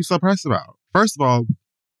 What are you so pressed about? First of all,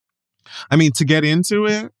 I mean, to get into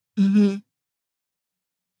it,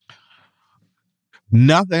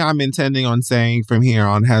 nothing I'm intending on saying from here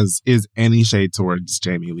on is any shade towards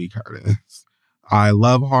Jamie Lee Curtis. I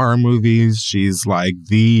love horror movies. She's like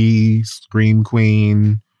the scream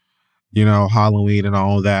queen, you know, Halloween and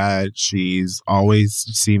all that. She's always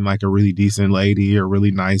seemed like a really decent lady, a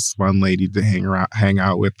really nice, fun lady to hang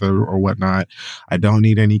out with or whatnot. I don't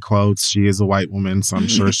need any quotes. She is a white woman, so I'm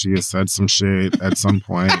sure she has said some shit at some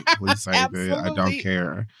point. Please save it. I don't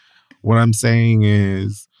care. What I'm saying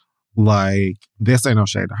is, like, this ain't no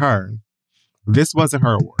shade to her. This wasn't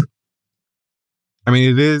her award. I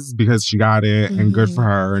mean, it is because she got it and good for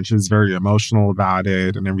her. And she was very emotional about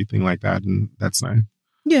it and everything like that. And that's nice.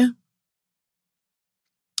 Yeah.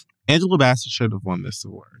 Angela Bassett should have won this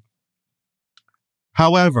award.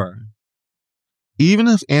 However, even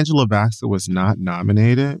if Angela Bassett was not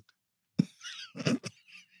nominated.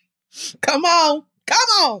 Come on.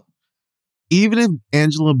 Even if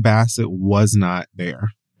Angela Bassett was not there.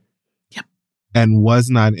 Yep. And was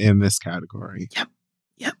not in this category. Yep.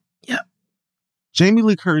 Jamie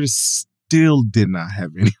Lee Curtis still did not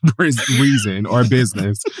have any reason or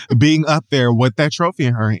business being up there with that trophy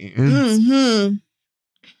in her hands.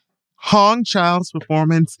 Hong Chau's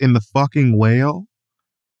performance in The Fucking Whale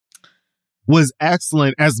was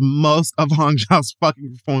excellent, as most of Hong Chau's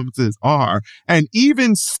fucking performances are. And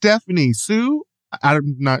even Stephanie Sue,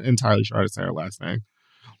 I'm not entirely sure how to say her last name,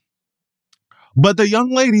 but the young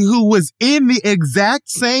lady who was in the exact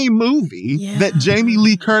same movie that Jamie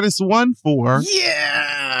Lee Curtis won for,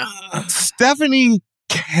 Stephanie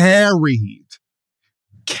carried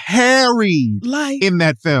in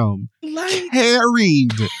that film.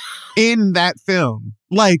 Carried in that film.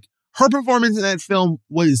 Like, her performance in that film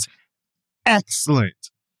was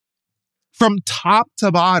excellent. From top to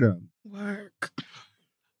bottom. Work.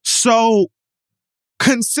 So,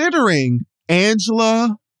 considering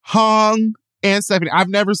Angela, Hong, and Stephanie, I've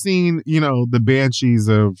never seen, you know, the Banshees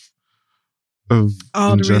of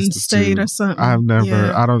Alderaan State or something. I've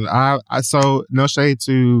never, so no shade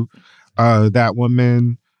to that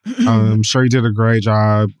woman. I'm sure you did a great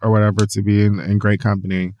job or whatever to be in great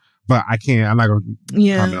company. But I'm not going to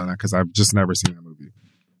comment on that because I've just never seen that movie.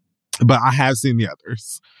 But I have seen the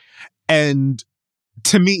others. And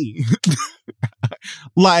to me,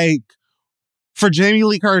 like, for Jamie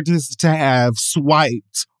Lee Curtis to have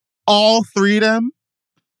swiped all three of them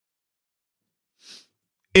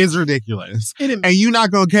is ridiculous. And you're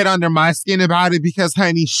not going to get under my skin about it because,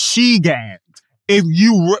 honey, she gagged. If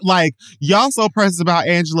you, like, y'all so pressed about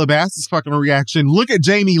Angela Bassett's fucking reaction, look at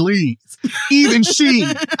Jamie Lee's. Even she.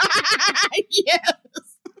 Yes.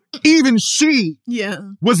 Even she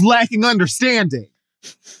was lacking understanding.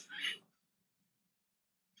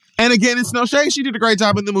 And again, it's no shade. She did a great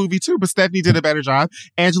job in the movie too, but Stephanie did a better job.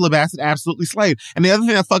 Angela Bassett absolutely slayed. And the other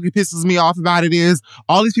thing that fucking pisses me off about it is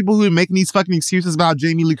all these people who are making these fucking excuses about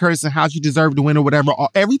Jamie Lee Curtis and how she deserved to win or whatever.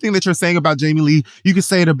 Everything that you're saying about Jamie Lee, you can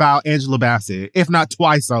say it about Angela Bassett, if not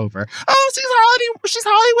twice over. Oh, she's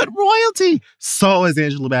Hollywood royalty. So is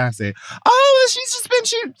Angela Bassett. Oh, she's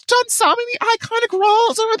done so many iconic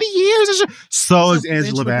roles over the years. So is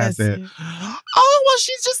Angela Bassett. Oh, well,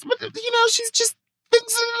 she's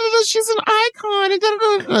an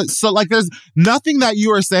icon. So, like, there's nothing that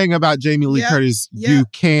you are saying about Jamie Lee Curtis you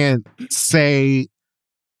can't say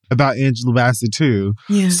about Angela Bassett too.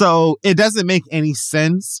 Yeah. So it doesn't make any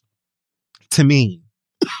sense to me.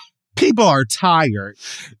 People are tired.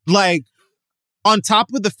 Like, on top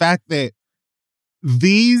of the fact that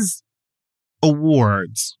these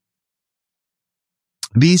awards,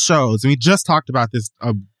 these shows, and we just talked about this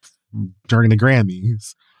during the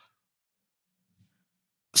Grammys,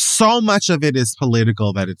 so much of it is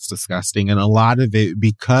political that it's disgusting. And a lot of it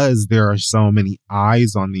because there are so many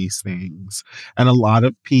eyes on these things. And a lot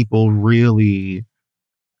of people really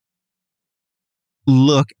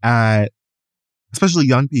look at, especially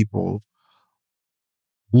young people,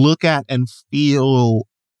 look at and feel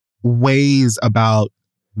ways about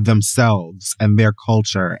themselves and their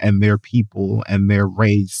culture and their people and their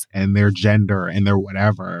race and their gender and their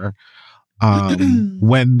whatever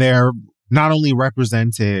when they're not only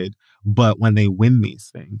represented, but when they win these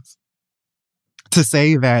things. To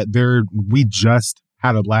say that we just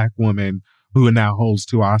had a Black woman who now holds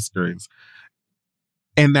 2 Oscars,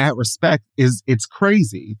 in that respect, it's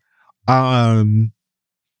crazy. So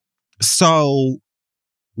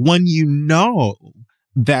when you know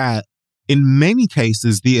that in many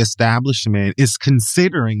cases the establishment is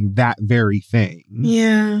considering that very thing,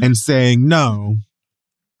 and saying no,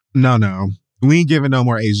 we ain't giving no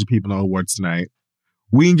more Asian people no awards tonight.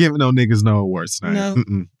 We ain't giving no niggas no awards tonight.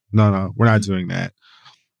 No, we're not doing that.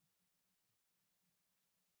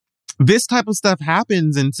 This type of stuff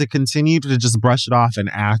happens, and to continue to just brush it off and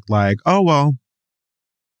act like, oh, well.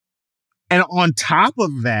 And on top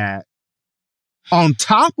of that,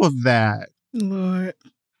 Lord.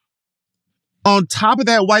 On top of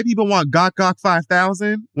that, white people want Gok Gok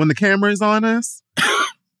 5000 when the camera is on us.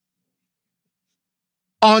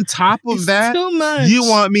 On top of that, too much. You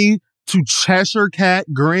want me to Cheshire Cat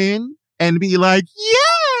grin and be like,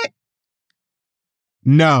 yeah.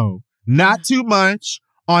 No, not too much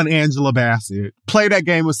on Angela Bassett. Play that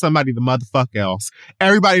game with somebody the motherfuck else.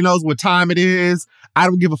 Everybody knows what time it is. I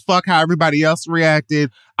don't give a fuck how everybody else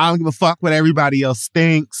reacted. I don't give a fuck what everybody else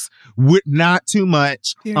thinks. Not too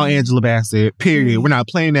much on Angela Bassett. Period. We're not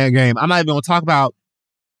playing that game. I'm not even going to talk about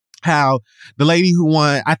how the lady who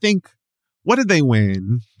won, I think, what did they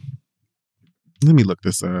win? Let me look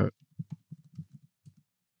this up.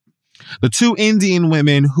 The 2 Indian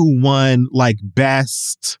women who won, like,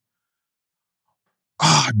 best...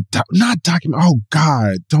 not document. Oh,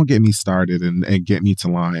 God. Don't get me started and get me to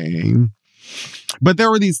lying. But there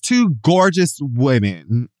were these 2 gorgeous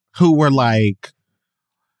women who were, like,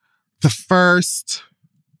 the first...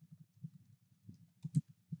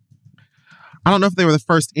 I don't know if they were the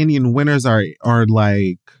first Indian winners or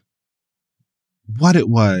like, what it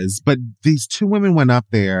was. But these 2 women went up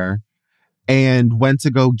there and went to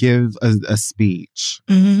go give a speech.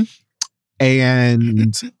 Mm-hmm.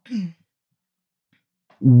 And...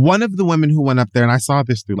 one of the women who went up there, and I saw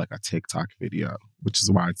this through like a TikTok video, which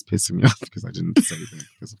is why it's pissing me off because I didn't save it,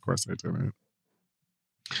 because of course I didn't.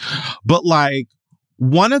 But like,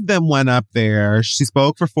 one of them went up there, she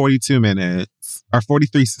spoke for 42 minutes, or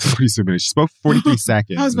 42 minutes. She spoke for 43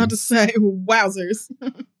 seconds. I was about to say, wowzers.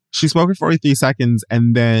 She spoke for 43 seconds,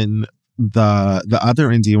 and then the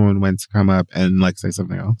other Indian woman went to come up and like say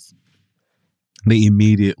something else. They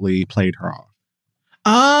immediately played her off.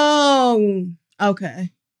 Oh,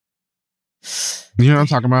 okay. You know what I'm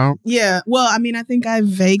talking about? Yeah. Well, I mean, I think I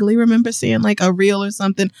vaguely remember seeing like a reel or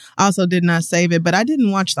something. I also did not save it, but I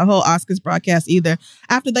didn't watch the whole Oscars broadcast either.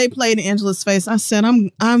 After they played Angela's face, I said,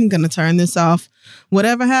 I'm going to turn this off.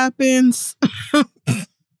 Whatever happens,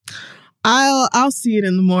 I'll see it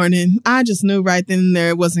in the morning. I just knew right then and there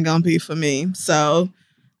it wasn't going to be for me. So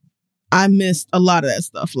I missed a lot of that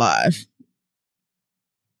stuff live.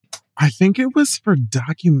 I think it was for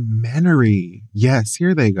documentary. Yes,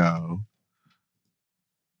 here they go.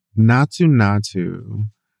 Naatu Naatu.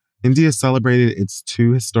 India celebrated its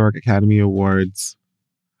 2 historic Academy Awards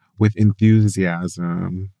with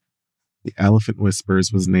enthusiasm. The Elephant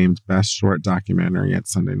Whispers was named Best Short Documentary at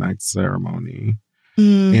Sunday night's ceremony,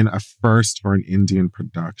 in a first for an Indian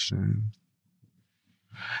production.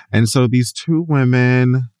 And so these 2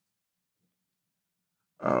 women...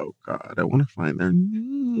 Oh, God, I want to find their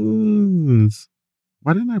names.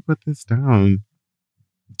 Why didn't I put this down?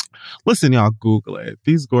 Listen, y'all, Google it.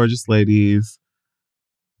 These gorgeous ladies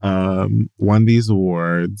won these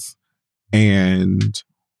awards. And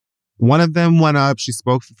One of them went up. She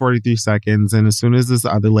spoke for 43 seconds. And as soon as this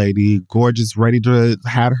other lady, gorgeous, ready to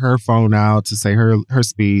had her phone out to say her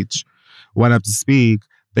speech, went up to speak,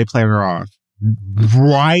 they played her off.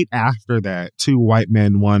 Right after that, 2 white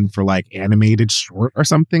men won for like animated short or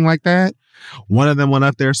something like that. One of them went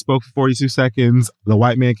up there, spoke for 42 seconds. The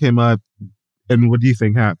white man came up. And what do you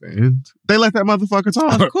think happened? They let that motherfucker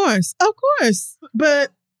talk. Of course. But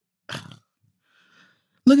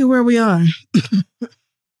look at where we are.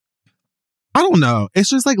 I don't know. It's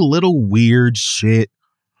just like little weird shit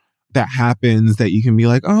that happens that you can be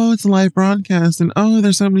like, oh, it's a live broadcast. And oh,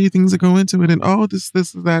 there's so many things that go into it. And oh, this,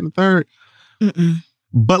 that, and third. Mm-mm.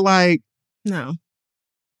 But like, no.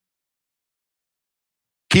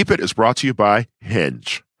 Keep It is brought to you by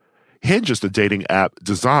Hinge. Hinge is the dating app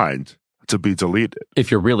designed to be deleted.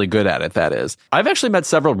 If you're really good at it, that is. I've actually met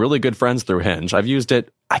several really good friends through Hinge. I've used it,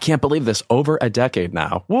 I can't believe this, over a decade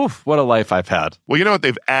now. Woof, what a life I've had. Well, you know what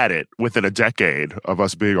they've added within a decade of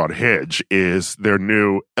us being on Hinge is their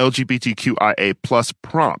new LGBTQIA plus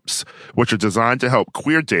prompts, which are designed to help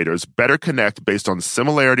queer daters better connect based on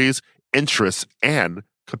similarities, interests, and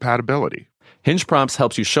compatibility. Hinge Prompts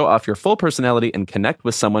helps you show off your full personality and connect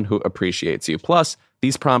with someone who appreciates you. Plus,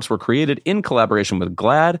 these prompts were created in collaboration with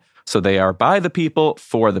GLAAD, so they are by the people,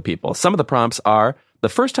 for the people. Some of the prompts are, the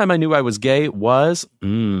first time I knew I was gay was,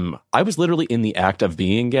 I was literally in the act of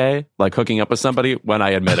being gay, like hooking up with somebody when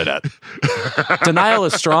I admitted it. Denial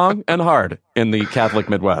is strong and hard in the Catholic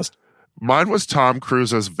Midwest. Mine was Tom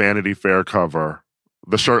Cruise's Vanity Fair cover,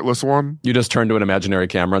 the shirtless one. You just turned to an imaginary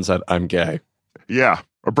camera and said, I'm gay. Yeah,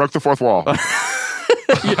 I broke the fourth wall.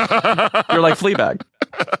 You're like Fleabag.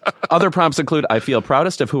 Other prompts include, I feel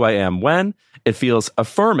proudest of who I am when. It feels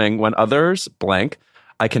affirming when others blank.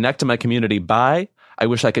 I connect to my community by. I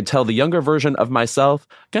wish I could tell the younger version of myself.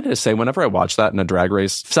 I'm going to say, whenever I watch that in a Drag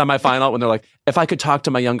Race semifinal, when they're like, if I could talk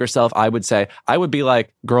to my younger self, I would say, I would be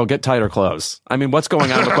like, girl, get tighter clothes. I mean, what's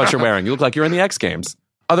going on with what you're wearing? You look like you're in the X Games.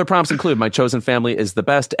 Other prompts include, my chosen family is the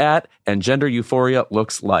best at, and gender euphoria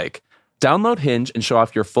looks like. Download Hinge and show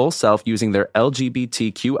off your full self using their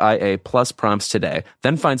LGBTQIA plus prompts today.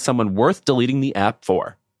 Then find someone worth deleting the app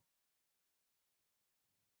for.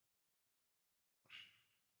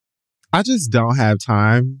 I just don't have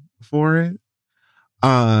time for it.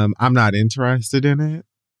 I'm not interested in it.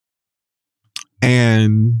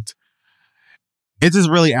 And it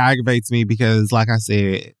just really aggravates me because, like I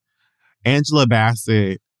said, Angela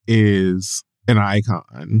Bassett is an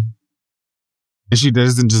icon. And she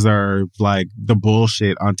doesn't deserve, like, the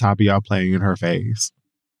bullshit on top of y'all playing in her face.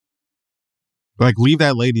 Like, leave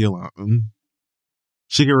that lady alone.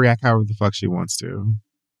 She can react however the fuck she wants to.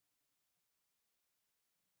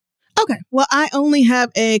 Okay, well, I only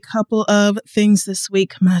have a couple of things this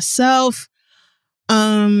week myself.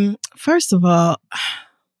 First of all,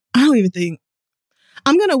 I don't even think...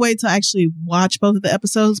 I'm going to wait till I actually watch both of the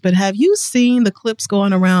episodes, but have you seen the clips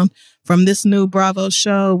going around from this new Bravo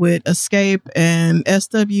show with Escape and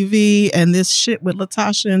SWV and this shit with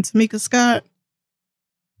Latasha and Tamika Scott?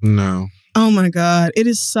 No. Oh my God. It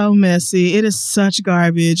is so messy. It is such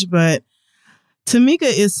garbage, but Tamika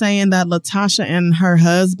is saying that Latasha and her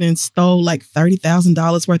husband stole like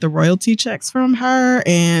 $30,000 worth of royalty checks from her,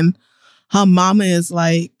 and her mama is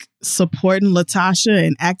like supporting Latasha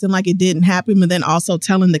and acting like it didn't happen, but then also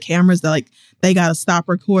telling the cameras that like they got to stop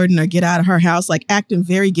recording or get out of her house, like acting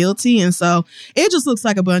very guilty. And so it just looks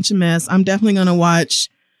like a bunch of mess. I'm definitely going to watch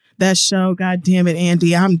that show. God damn it,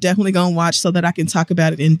 Andy. I'm definitely going to watch so that I can talk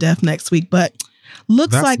about it in depth next week, but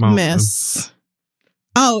looks That's like Mona. Mess.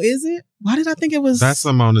 Oh, is it? Why did I think it was? That's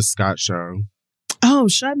the Mona Scott show. Oh,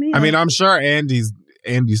 shut me I up. mean, I'm sure Andy's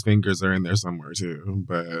fingers are in there somewhere too,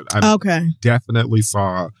 but I definitely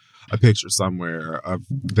saw a picture somewhere of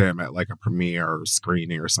them at like a premiere or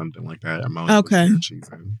screening or something like that. Okay.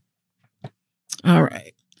 All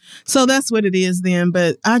right. So that's what it is then.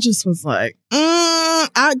 But I just was like,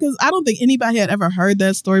 because I don't think anybody had ever heard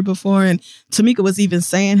that story before. And Tamika was even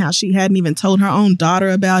saying how she hadn't even told her own daughter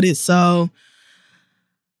about it. So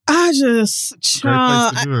I just...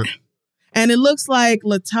 And it looks like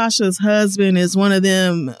Latasha's husband is one of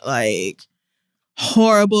them, like,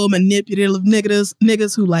 horrible, manipulative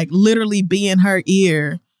niggas who, like, literally be in her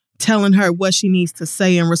ear telling her what she needs to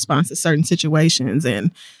say in response to certain situations.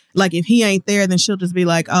 And, like, if he ain't there, then she'll just be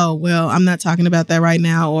like, oh, well, I'm not talking about that right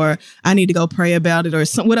now, or I need to go pray about it, or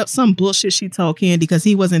some bullshit she told Kandi because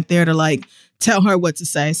he wasn't there to, like, tell her what to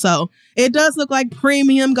say. So it does look like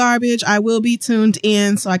premium garbage. I will be tuned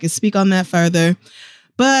in so I can speak on that further.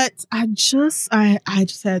 But I just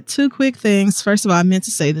had two quick things. First of all, I meant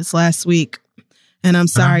to say this last week, and I'm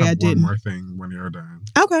sorry I didn't. One more thing when you're done.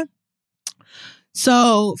 Okay.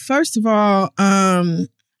 So first of all,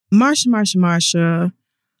 Marsha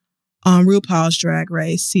on RuPaul's Drag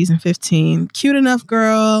Race season 15, cute enough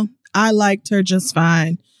girl. I liked her just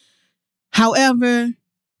fine. However,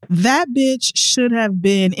 that bitch should have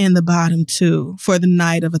been in the bottom 2 for the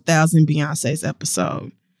Night of 1,000 Beyonce's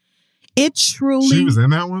episode. It truly... She was in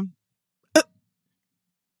that one?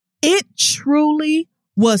 It truly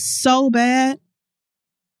was so bad.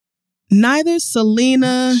 Neither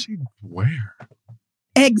Selena... Where?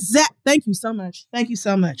 Thank you so much. Thank you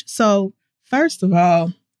so much. So, first of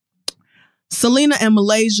all, Selena and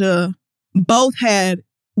Malaysia both had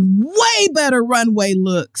way better runway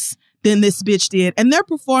looks than this bitch did. And their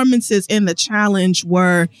performances in the challenge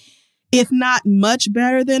were, if not much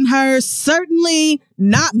better than hers, certainly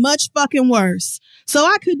not much fucking worse. So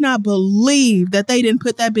I could not believe that they didn't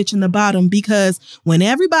put that bitch in the bottom, because when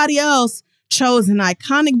everybody else chose an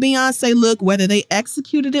iconic Beyonce look, whether they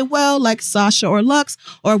executed it well like Sasha or Luxe,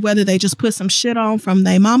 or whether they just put some shit on from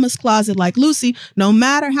their mama's closet like Lucy, no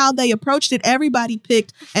matter how they approached it, everybody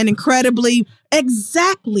picked an incredibly...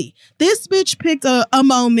 Exactly. This bitch picked a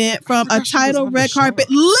moment from a title red carpet.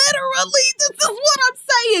 Literally, this is what I'm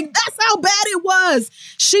saying. That's how bad it was.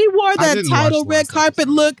 She wore that title red carpet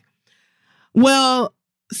look. Well,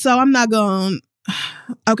 so I'm not going...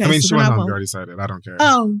 Okay. I mean, so she went home. You already said it. I don't care.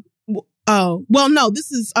 Oh, well, no,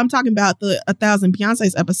 I'm talking about the 1,000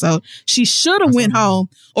 Beyonce's episode. She should have went home,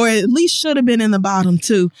 or at least should have been in the bottom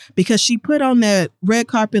 2, because she put on that red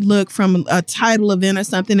carpet look from a title event or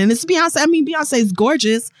something. And it's Beyonce. I mean, Beyonce's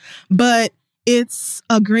gorgeous, but it's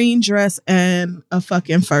a green dress and a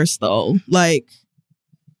fucking fur stole. Like,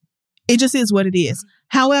 it just is what it is.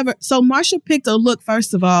 However, so Marsha picked a look,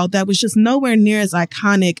 first of all, that was just nowhere near as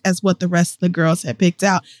iconic as what the rest of the girls had picked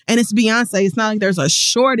out. And it's Beyonce. It's not like there's a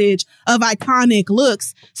shortage of iconic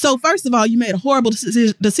looks. So first of all, you made a horrible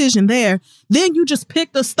decision there. Then you just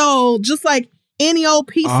picked a stole, just like any old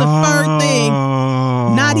piece of fur thing.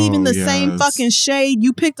 Not even the same fucking shade.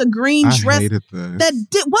 You picked a green dress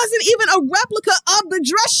that wasn't even a replica of the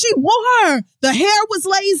dress she wore. The hair was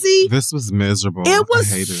lazy. This was miserable. It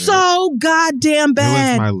was so goddamn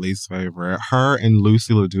bad. It was my least favorite. Her and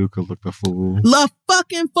Lucy LaDuca looked a fool.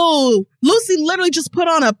 Fucking fool. Lucy literally just put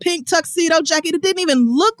on a pink tuxedo jacket. It didn't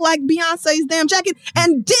even look like Beyonce's damn jacket,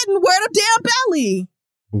 and didn't wear the damn belly.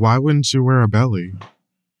 Why wouldn't you wear a belly?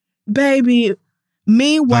 Baby.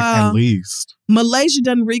 Meanwhile, like, at least Malaysia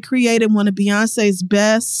done recreated one of Beyonce's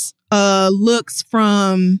best looks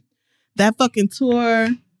from that fucking tour.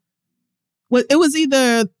 It was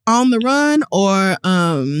either On the Run or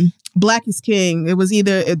Black is King. It was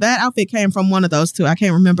either that outfit came from one of those two. I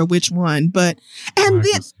can't remember which one, but I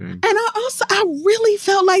really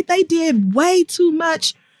felt like they did way too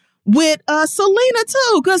much with Selena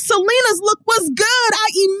too, because Selena's look was good. I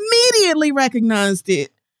immediately recognized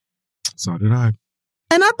it. So did I.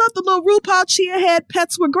 And I thought the little RuPaul Chia Head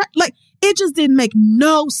pets were great. Like, it just didn't make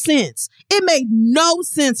no sense. It made no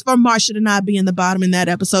sense for Marsha to not be in the bottom in that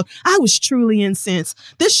episode. I was truly incensed.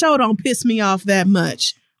 This show don't piss me off that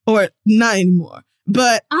much. Or not anymore.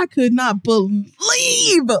 But I could not believe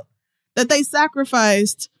that they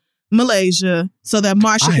sacrificed Malaysia so that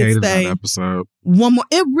Marsha could stay. That episode. One more.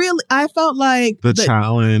 It really, I felt like the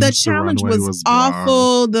challenge was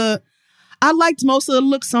awful. I liked most of the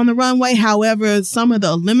looks on the runway. However, some of the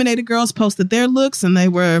eliminated girls posted their looks and they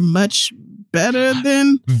were much better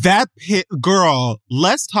than that girl.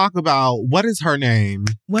 Let's talk about what is her name?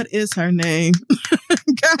 What is her name?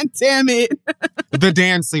 God damn it. The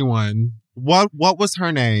dancing one. What was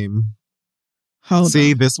her name? Hold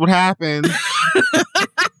on. This would happen.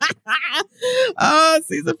 Oh,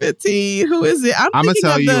 season 15. Who is it? I'm gonna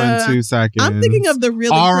tell you in 2 seconds. I'm thinking of the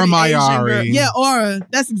really Aura pretty Asian Mayari. girl. Yeah, Aura.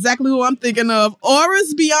 That's exactly who I'm thinking of.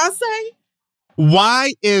 Aura's Beyonce?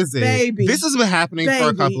 Why is it? Baby. This has been happening for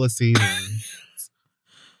a couple of seasons.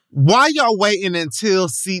 Why y'all waiting until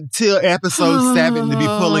episode 7 to be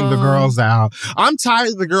pulling the girls out? I'm tired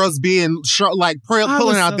of the girls being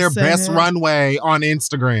pulling out their best runway on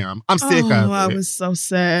Instagram. I'm sick of it. I was so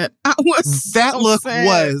sad. That look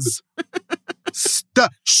was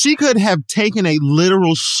she could have taken a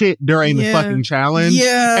literal shit during the fucking challenge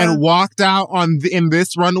and walked out in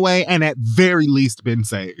this runway and at very least been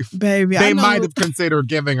safe. Baby, they might have considered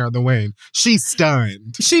giving her the win. She's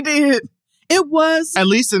stunned. She did. It was at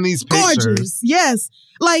least in these pictures. Gorgeous. Yes.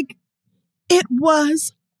 Like, it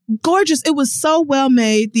was gorgeous. It was so well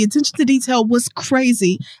made. The attention to detail was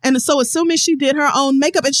crazy. And so assuming she did her own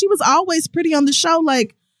makeup, and she was always pretty on the show,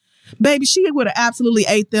 like, Baby, she would have absolutely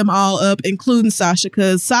ate them all up, including Sasha,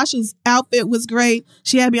 because Sasha's outfit was great.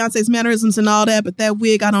 She had Beyonce's mannerisms and all that, but that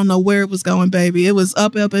wig, I don't know where it was going, baby. It was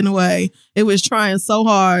up and away. It was trying so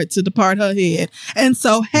hard to depart her head. And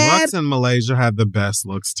so Lux in Malaysia had the best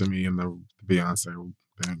looks to me in the Beyonce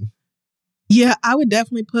thing. Yeah, I would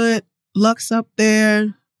definitely put Lux up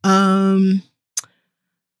there.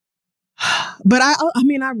 But I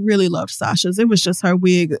mean, I really loved Sasha's. It was just her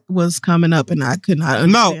wig was coming up and I could not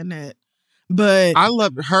understand that. But I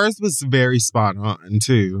loved hers was very spot on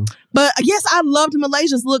too. But yes, I loved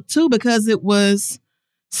Malaysia's look too because it was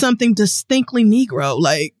something distinctly Negro.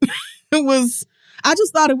 Like it was, I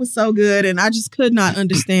just thought it was so good and I just could not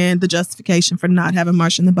understand the justification for not having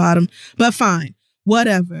Marsha in the bottom. But fine,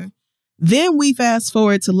 whatever. Then we fast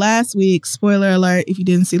forward to last week. Spoiler alert, if you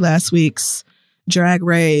didn't see last week's Drag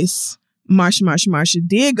Race, Marsha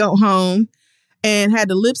did go home and had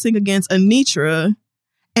to lip sync against Anitra.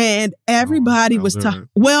 And everybody was talking.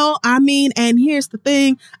 Well, I mean, and here's the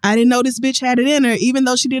thing. I didn't know this bitch had it in her, even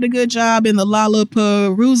though she did a good job in the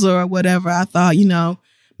Lollapalooza or whatever. I thought,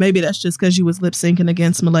 maybe that's just because you was lip syncing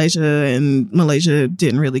against Malaysia and Malaysia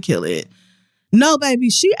didn't really kill it. No, baby,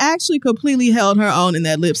 she actually completely held her own in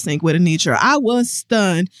that lip sync with Anitra. I was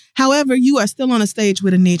stunned. However, you are still on a stage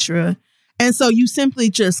with Anitra. And so you simply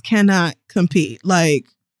just cannot compete. Like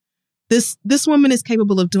this woman is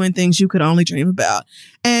capable of doing things you could only dream about.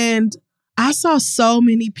 And I saw so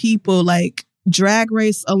many people like Drag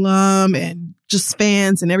Race alum and just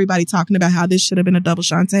fans and everybody talking about how this should have been a double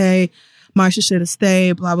Shantae. Marsha should have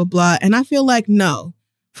stayed, blah, blah, blah. And I feel like no,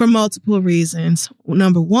 for multiple reasons.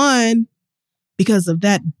 Number one, because of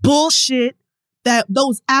that bullshit, that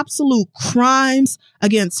those absolute crimes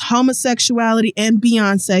against homosexuality and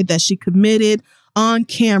Beyonce that she committed on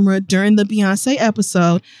camera during the Beyonce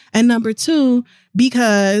episode. And number two,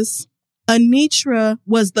 because Anitra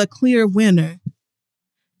was the clear winner.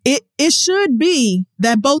 It should be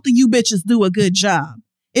that both of you bitches do a good job.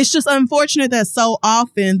 It's just unfortunate that so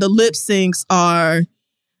often the lip syncs are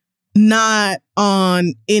not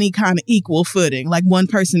on any kind of equal footing. Like one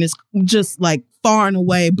person is just like far and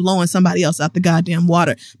away blowing somebody else out the goddamn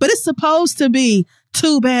water. But it's supposed to be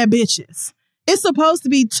two bad bitches. It's supposed to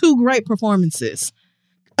be two great performances.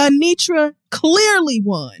 Anitra clearly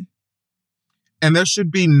won. And there should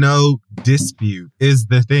be no dispute is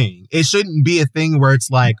the thing. It shouldn't be a thing where it's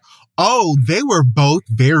like, oh, they were both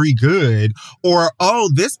very good. Or, oh,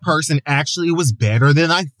 this person actually was better than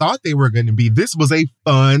I thought they were going to be. This was a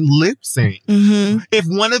fun lip sync. Mm-hmm. If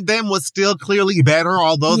one of them was still clearly better,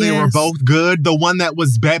 although they were both good, the one that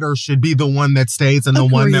was better should be the one that stays and the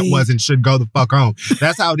one that wasn't should go the fuck home.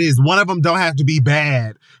 That's how it is. One of them don't have to be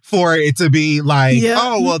bad for it to be like,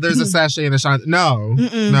 oh, well, there's a sachet and a shine. No,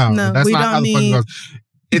 that's not how the fuck it goes.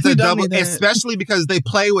 It's a double, especially because they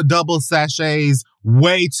play with double sachets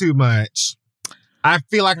way too much. I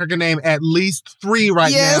feel like I can name at least 3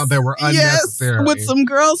 right now that were unnecessary. Yes, with some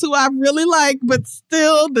girls who I really like, but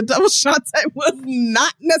still the double Shantae was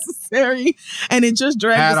not necessary. And it just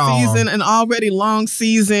dragged the season, an already long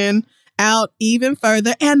season, out even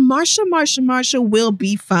further. And Marsha will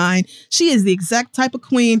be fine. She is the exact type of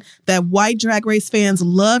queen that white Drag Race fans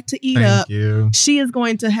love to eat up. She is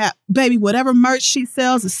going to have, baby, whatever merch she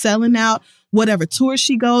sells is selling out. Whatever tour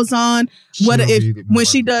she goes on, when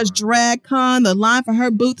she does DragCon, the line for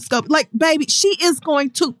her booth scope, like, baby, she is going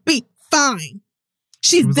to be fine.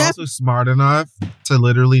 She was also smart enough to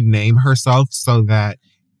literally name herself so that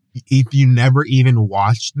if you never even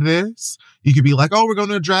watched this, you could be like, oh, we're going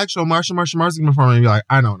to a drag show. Marsha's going to perform. And be like,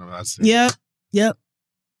 I don't know. That's it. Yep.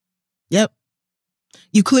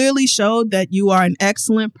 You clearly showed that you are an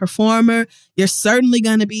excellent performer. You're certainly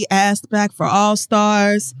going to be asked back for All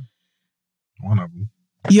Stars. One of them.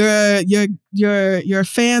 Your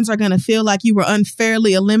fans are gonna feel like you were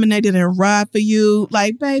unfairly eliminated and ride for you.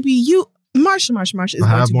 Like, baby, Marsha is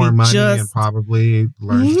going to more be money just and probably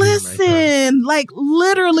listen, like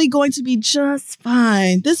literally going to be just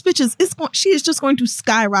fine. This bitch she is just going to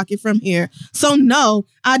skyrocket from here. So no,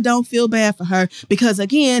 I don't feel bad for her because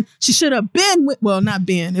again, she should have been not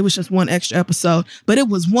been. It was just one extra episode, but it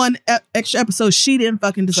was one extra episode she didn't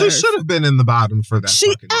fucking deserve. She should have been in the bottom for that.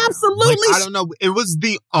 She absolutely. Like, I don't know. It was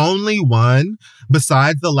the only one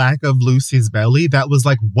besides the lack of Lucy's belly that was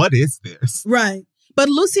like, what is this? Right. But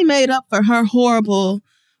Lucy made up for her horrible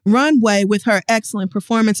runway with her excellent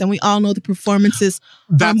performance. And we all know the performances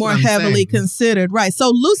are more heavily considered. Right. So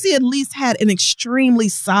Lucy at least had an extremely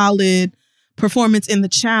solid performance in the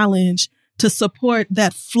challenge to support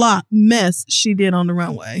that flop mess she did on the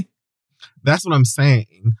runway. That's what I'm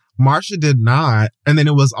saying. Marsha did not. And then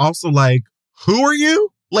it was also like, who are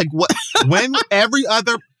you? Like, what? When every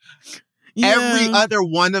other Every other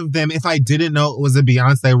one of them, if I didn't know it was a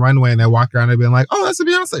Beyonce runway and they walked around and been like, oh, that's a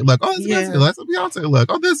Beyonce look. Oh, that's a Beyonce look. That's a Beyonce look.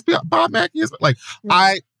 Oh, this Bob Mackie is like,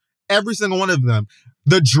 every single one of them.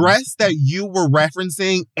 The dress that you were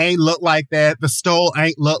referencing ain't look like that. The stole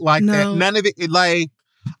ain't look like that. None of it, like,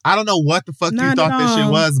 I don't know what the fuck you thought this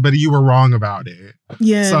shit was, but you were wrong about it.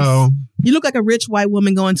 Yes. So you look like a rich white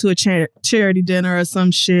woman going to a charity dinner or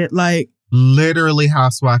some shit. Like, literally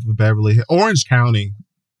Housewife of Beverly Hills. Orange County.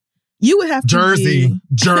 You would have to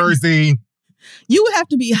Jersey. You would have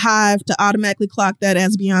to be Hive to automatically clock that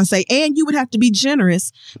as Beyonce. And you would have to be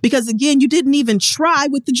generous because, again, you didn't even try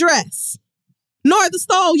with the dress. Nor the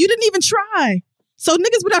stole. You didn't even try. So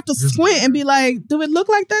niggas would have to squint and be like, do it look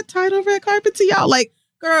like that tight over red carpet to y'all? Like,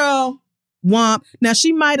 girl, womp. Now,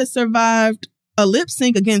 she might have survived a lip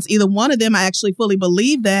sync against either one of them. I actually fully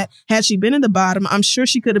believe that. Had she been in the bottom, I'm sure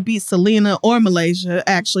she could have beat Selena or Malaysia,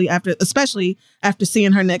 actually, especially after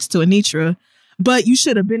seeing her next to Anitra. But you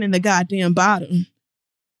should have been in the goddamn bottom.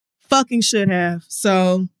 Fucking should have.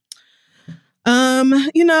 So,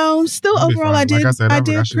 still overall, I did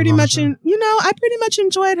pretty much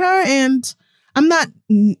enjoyed her, and I'm not,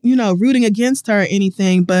 rooting against her or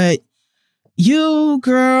anything, but you,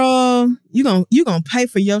 girl, you gonna pay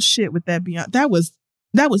for your shit with that Beyonce. That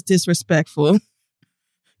was disrespectful.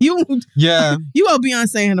 You owe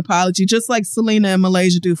Beyonce an apology, just like Selena and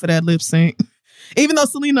Malaysia do for that lip sync. Even though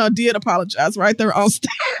Selena did apologize right there on stage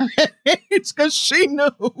because she knew.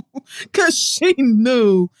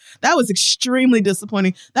 That was extremely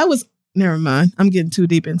disappointing. Never mind. I'm getting too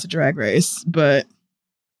deep into Drag Race, but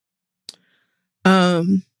I'll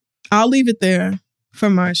leave it there for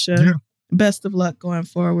Marcia. Yeah. Best of luck going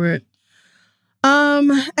forward.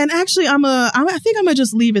 And actually, I think I'm gonna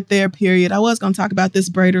just leave it there. Period. I was gonna talk about this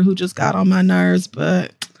braider who just got on my nerves,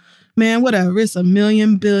 but man, whatever. It's a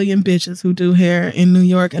million billion bitches who do hair in New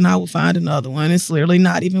York, and I will find another one. It's literally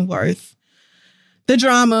not even worth the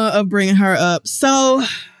drama of bringing her up. So,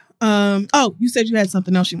 you said you had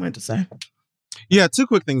something else you wanted to say. Yeah, two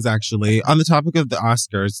quick things actually. On the topic of the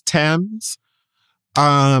Oscars, Thames.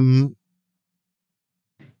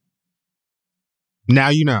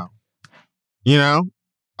 Now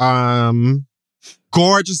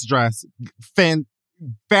gorgeous dress,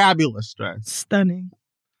 fabulous dress,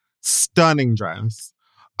 stunning dress,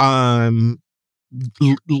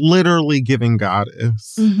 literally giving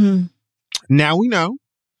goddess. Mm-hmm. Now we know,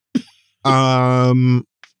 when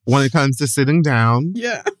it comes to sitting down,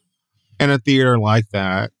 in a theater like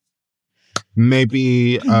that,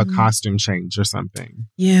 maybe a costume change or something.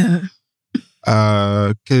 Yeah,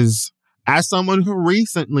 because as someone who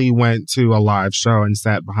recently went to a live show and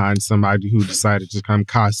sat behind somebody who decided to come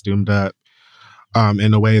costumed up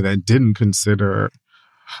in a way that didn't consider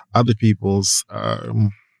other people's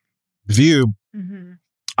view,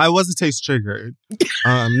 I was a taste triggered.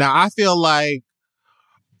 Now, I feel like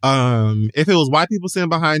if it was white people sitting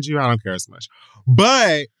behind you, I don't care as much.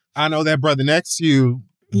 But I know that brother next to you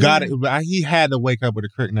got it. He had to wake up with a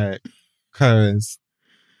crick neck because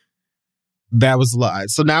that was a lot.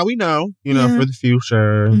 So now we know, for the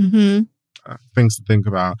future, things to think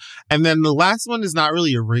about. And then the last one is not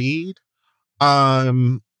really a read.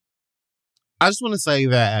 I just want to say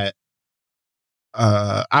that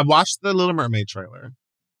I watched the Little Mermaid trailer,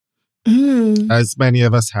 as many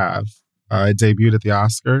of us have. It debuted at the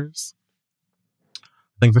Oscars.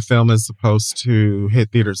 I think the film is supposed to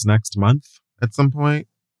hit theaters next month at some point.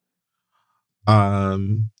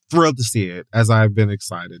 Thrilled to see it, as I've been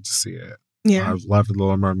excited to see it. Yeah. I've loved The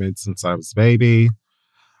Little Mermaid since I was a baby.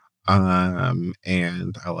 And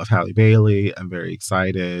I love Halle Bailey. I'm very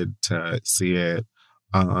excited to see it.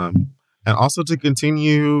 And also to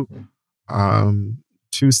continue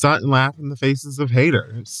to stunt and laugh in the faces of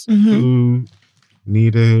haters who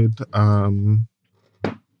needed a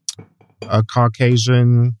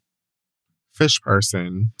Caucasian fish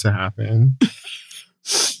person to happen.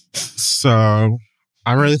 So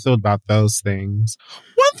I'm really thrilled about those things.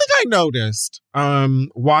 One thing I noticed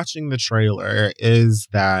watching the trailer is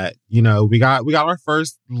that, we got our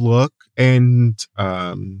first look and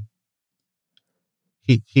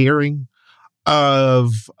hearing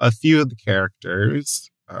of a few of the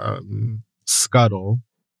characters. Scuttle,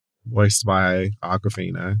 voiced by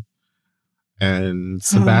Awkwafina, and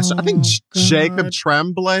Sebastian. I think Jacob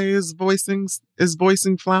Tremblay is voicing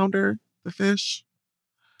Flounder, the fish.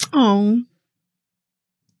 Oh.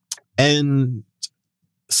 And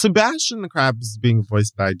Sebastian the Crab is being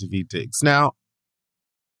voiced by Daveed Diggs. Now,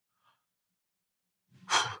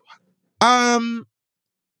 I'm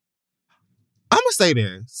gonna say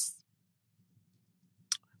this.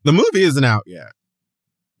 The movie isn't out yet.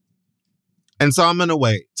 And so I'm gonna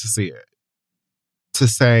wait to see it. to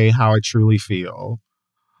say how I truly feel,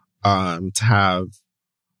 to have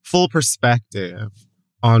full perspective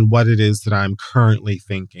on what it is that I'm currently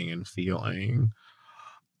thinking and feeling.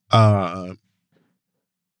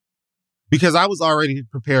 Because I was already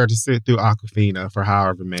prepared to sit through Aquafina for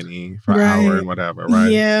however many, for an hour and whatever,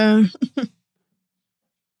 right? Yeah.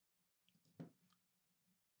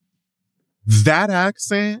 That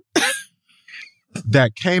accent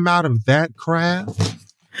that came out of that craft.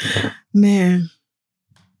 Man.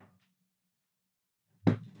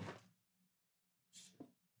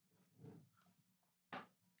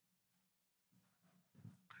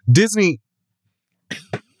 Disney.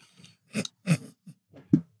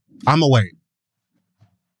 I'm away.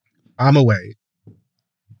 I'm going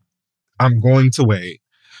to wait.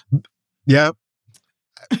 Yep.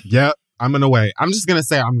 I'm going to wait. I'm just going to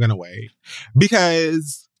say I'm going to wait.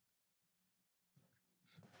 Because,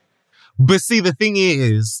 but see, the thing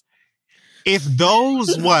is, if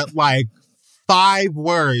those, 5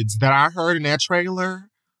 words that I heard in that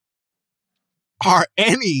trailer are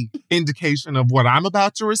any indication of what I'm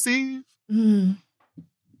about to receive,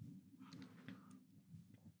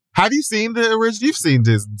 have you seen the original? You've seen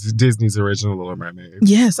Disney's original Little Mermaid.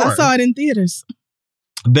 Yes, I saw it in theaters.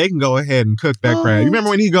 They can go ahead and cook that crab. You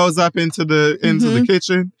remember when he goes up into the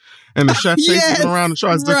kitchen and the chef chases him around and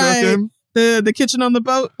tries to cook him? The kitchen on the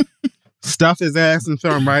boat. Stuff his ass and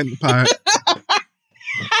throw him right in the pot.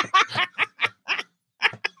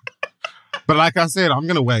 But like I said, I'm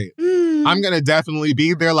gonna wait. I'm gonna definitely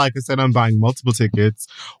be there. Like I said, I'm buying multiple tickets.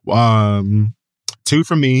 2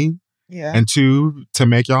 for me. Yeah. And 2 to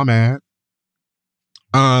make y'all mad.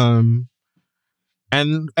 And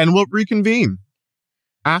we'll reconvene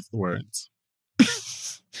afterwards.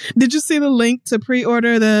 Did you see the link to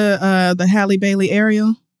pre-order the Halle Bailey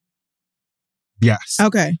Ariel? Yes.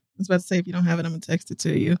 Okay. I was about to say, if you don't have it, I'm gonna text it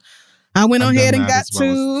to you. I went ahead and got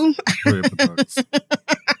to.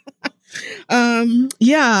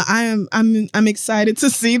 Yeah, I'm excited to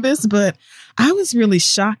see this, but I was really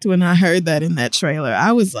shocked when I heard that in that trailer.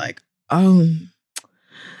 I was like, oh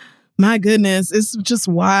my goodness, it's just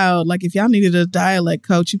wild. Like, if y'all needed a dialect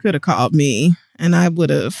coach, you could have called me and I would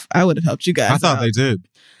have helped you guys. I thought they did.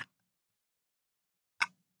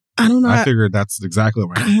 I don't know. I figured that's exactly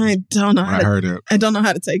what I don't know. I heard it. I don't know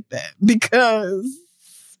how to take that because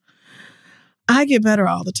I get better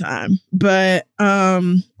all the time. But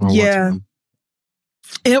yeah,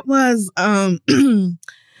 it was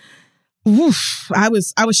oof, I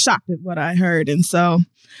was shocked at what I heard, and so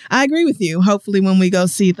I agree with you. Hopefully, when we go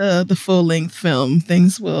see the full length film,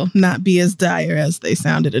 things will not be as dire as they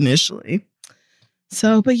sounded initially.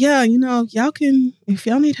 So, but yeah, y'all can, if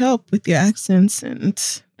y'all need help with your accents and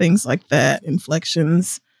things like that,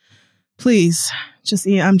 inflections, please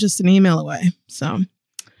I'm just an email away. So,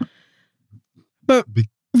 but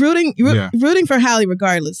rooting for Halle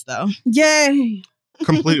regardless, though. Yay!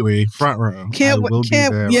 Completely front row. Can't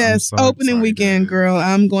yes, so opening excited. Weekend, girl.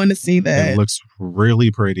 I'm going to see that. It looks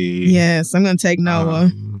really pretty. Yes, I'm going to take Noah.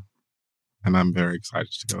 And I'm very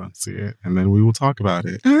excited to go and see it. And then we will talk about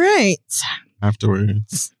it. All right.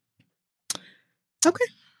 Afterwards. Okay.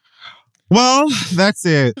 Well, that's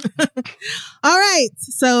it. All right.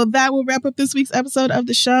 So that will wrap up this week's episode of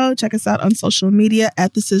the show. Check us out on social media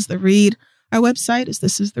at This Is The Read. Our website is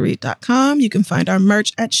thisistheread.com. You can find our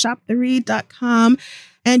merch at shoptheread.com.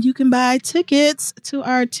 And you can buy tickets to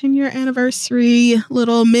our 10-year anniversary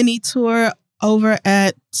little mini tour over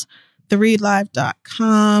at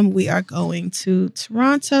thereadlive.com. We are going to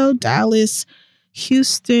Toronto, Dallas,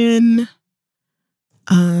 Houston,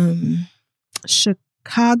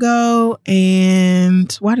 Chicago,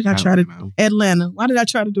 and Atlanta. Why did I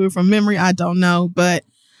try to do it from memory? I don't know. But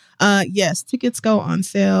yes, tickets go on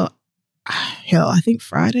sale. Hell, I think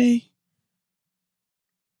Friday.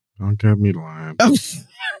 Don't get me lying.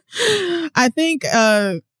 I think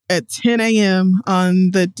at 10 a.m.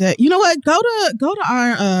 on the day. You know what? Go to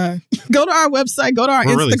our website. Go to our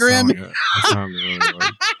Instagram. Really I'm really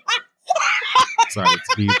excited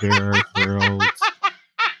to be there. Thrilled.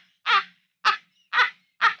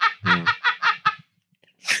 Yeah.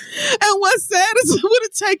 And what's sad is it would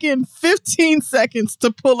have taken 15 seconds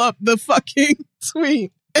to pull up the fucking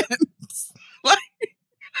tweet. The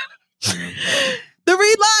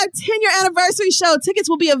Read Live 10-year anniversary show. Tickets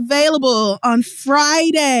will be available on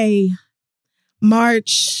Friday,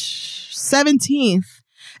 March 17th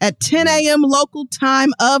at 10 a.m. local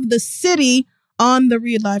time of the city on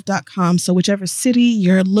thereadlive.com. So whichever city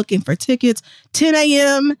you're looking for tickets, 10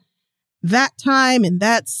 a.m. that time in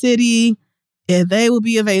that city. they will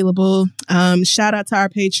be available. Shout out to our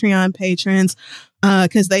Patreon patrons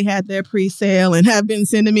because they had their pre-sale and have been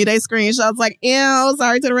sending me their screenshots like, ew,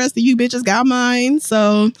 sorry to the rest of you bitches, got mine.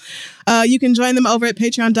 So you can join them over at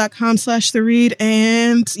patreon.com/theread.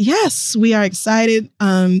 And yes, we are excited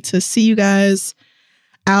to see you guys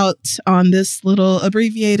out on this little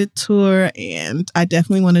abbreviated tour. And I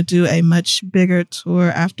definitely want to do a much bigger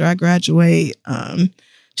tour after I graduate.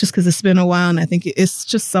 Just because it's been a while and I think it's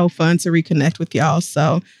just so fun to reconnect with y'all.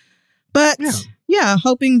 So, but yeah,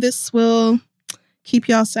 hoping this will keep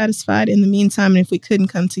y'all satisfied in the meantime. And if we couldn't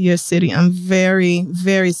come to your city, I'm very,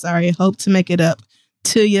 very sorry. I hope to make it up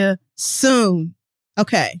to you soon.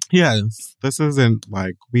 Okay. Yes. This isn't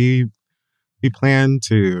like we plan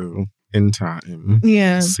to in time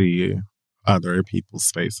see other people's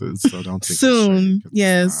faces. So don't take soon.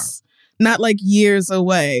 Yes. Not like years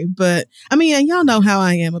away, but I mean, y'all know how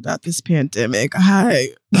I am about this pandemic.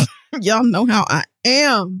 Y'all know how I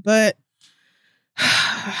am, but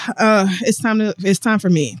it's time for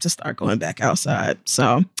me to start going back outside.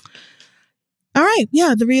 So, all right.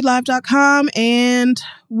 Yeah. TheReadLive.com. And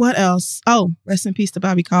what else? Oh, rest in peace to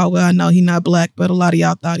Bobby Caldwell. I know he's not Black, but a lot of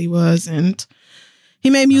y'all thought he was. And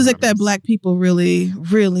he made music that Black people really,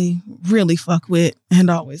 really, really fuck with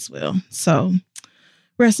and always will. So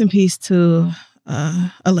rest in peace to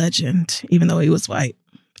a legend, even though he was white.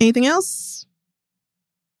 Anything else?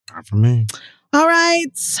 Not for me. All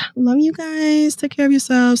right. Love you guys. Take care of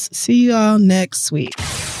yourselves. See you all next week.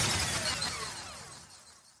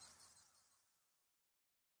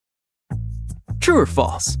 True or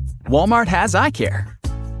false? Walmart has eye care.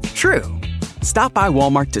 True. Stop by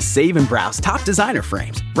Walmart to save and browse top designer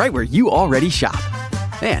frames right where you already shop.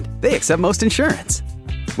 And they accept most insurance.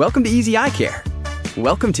 Welcome to Easy Eye Care.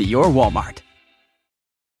 Welcome to your Walmart.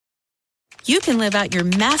 You can live out your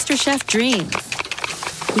MasterChef dreams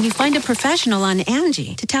when you find a professional on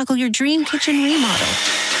Angie to tackle your dream kitchen remodel.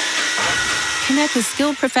 Connect with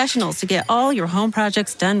skilled professionals to get all your home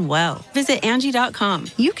projects done well. Visit Angie.com.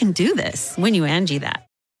 You can do this when you Angie that.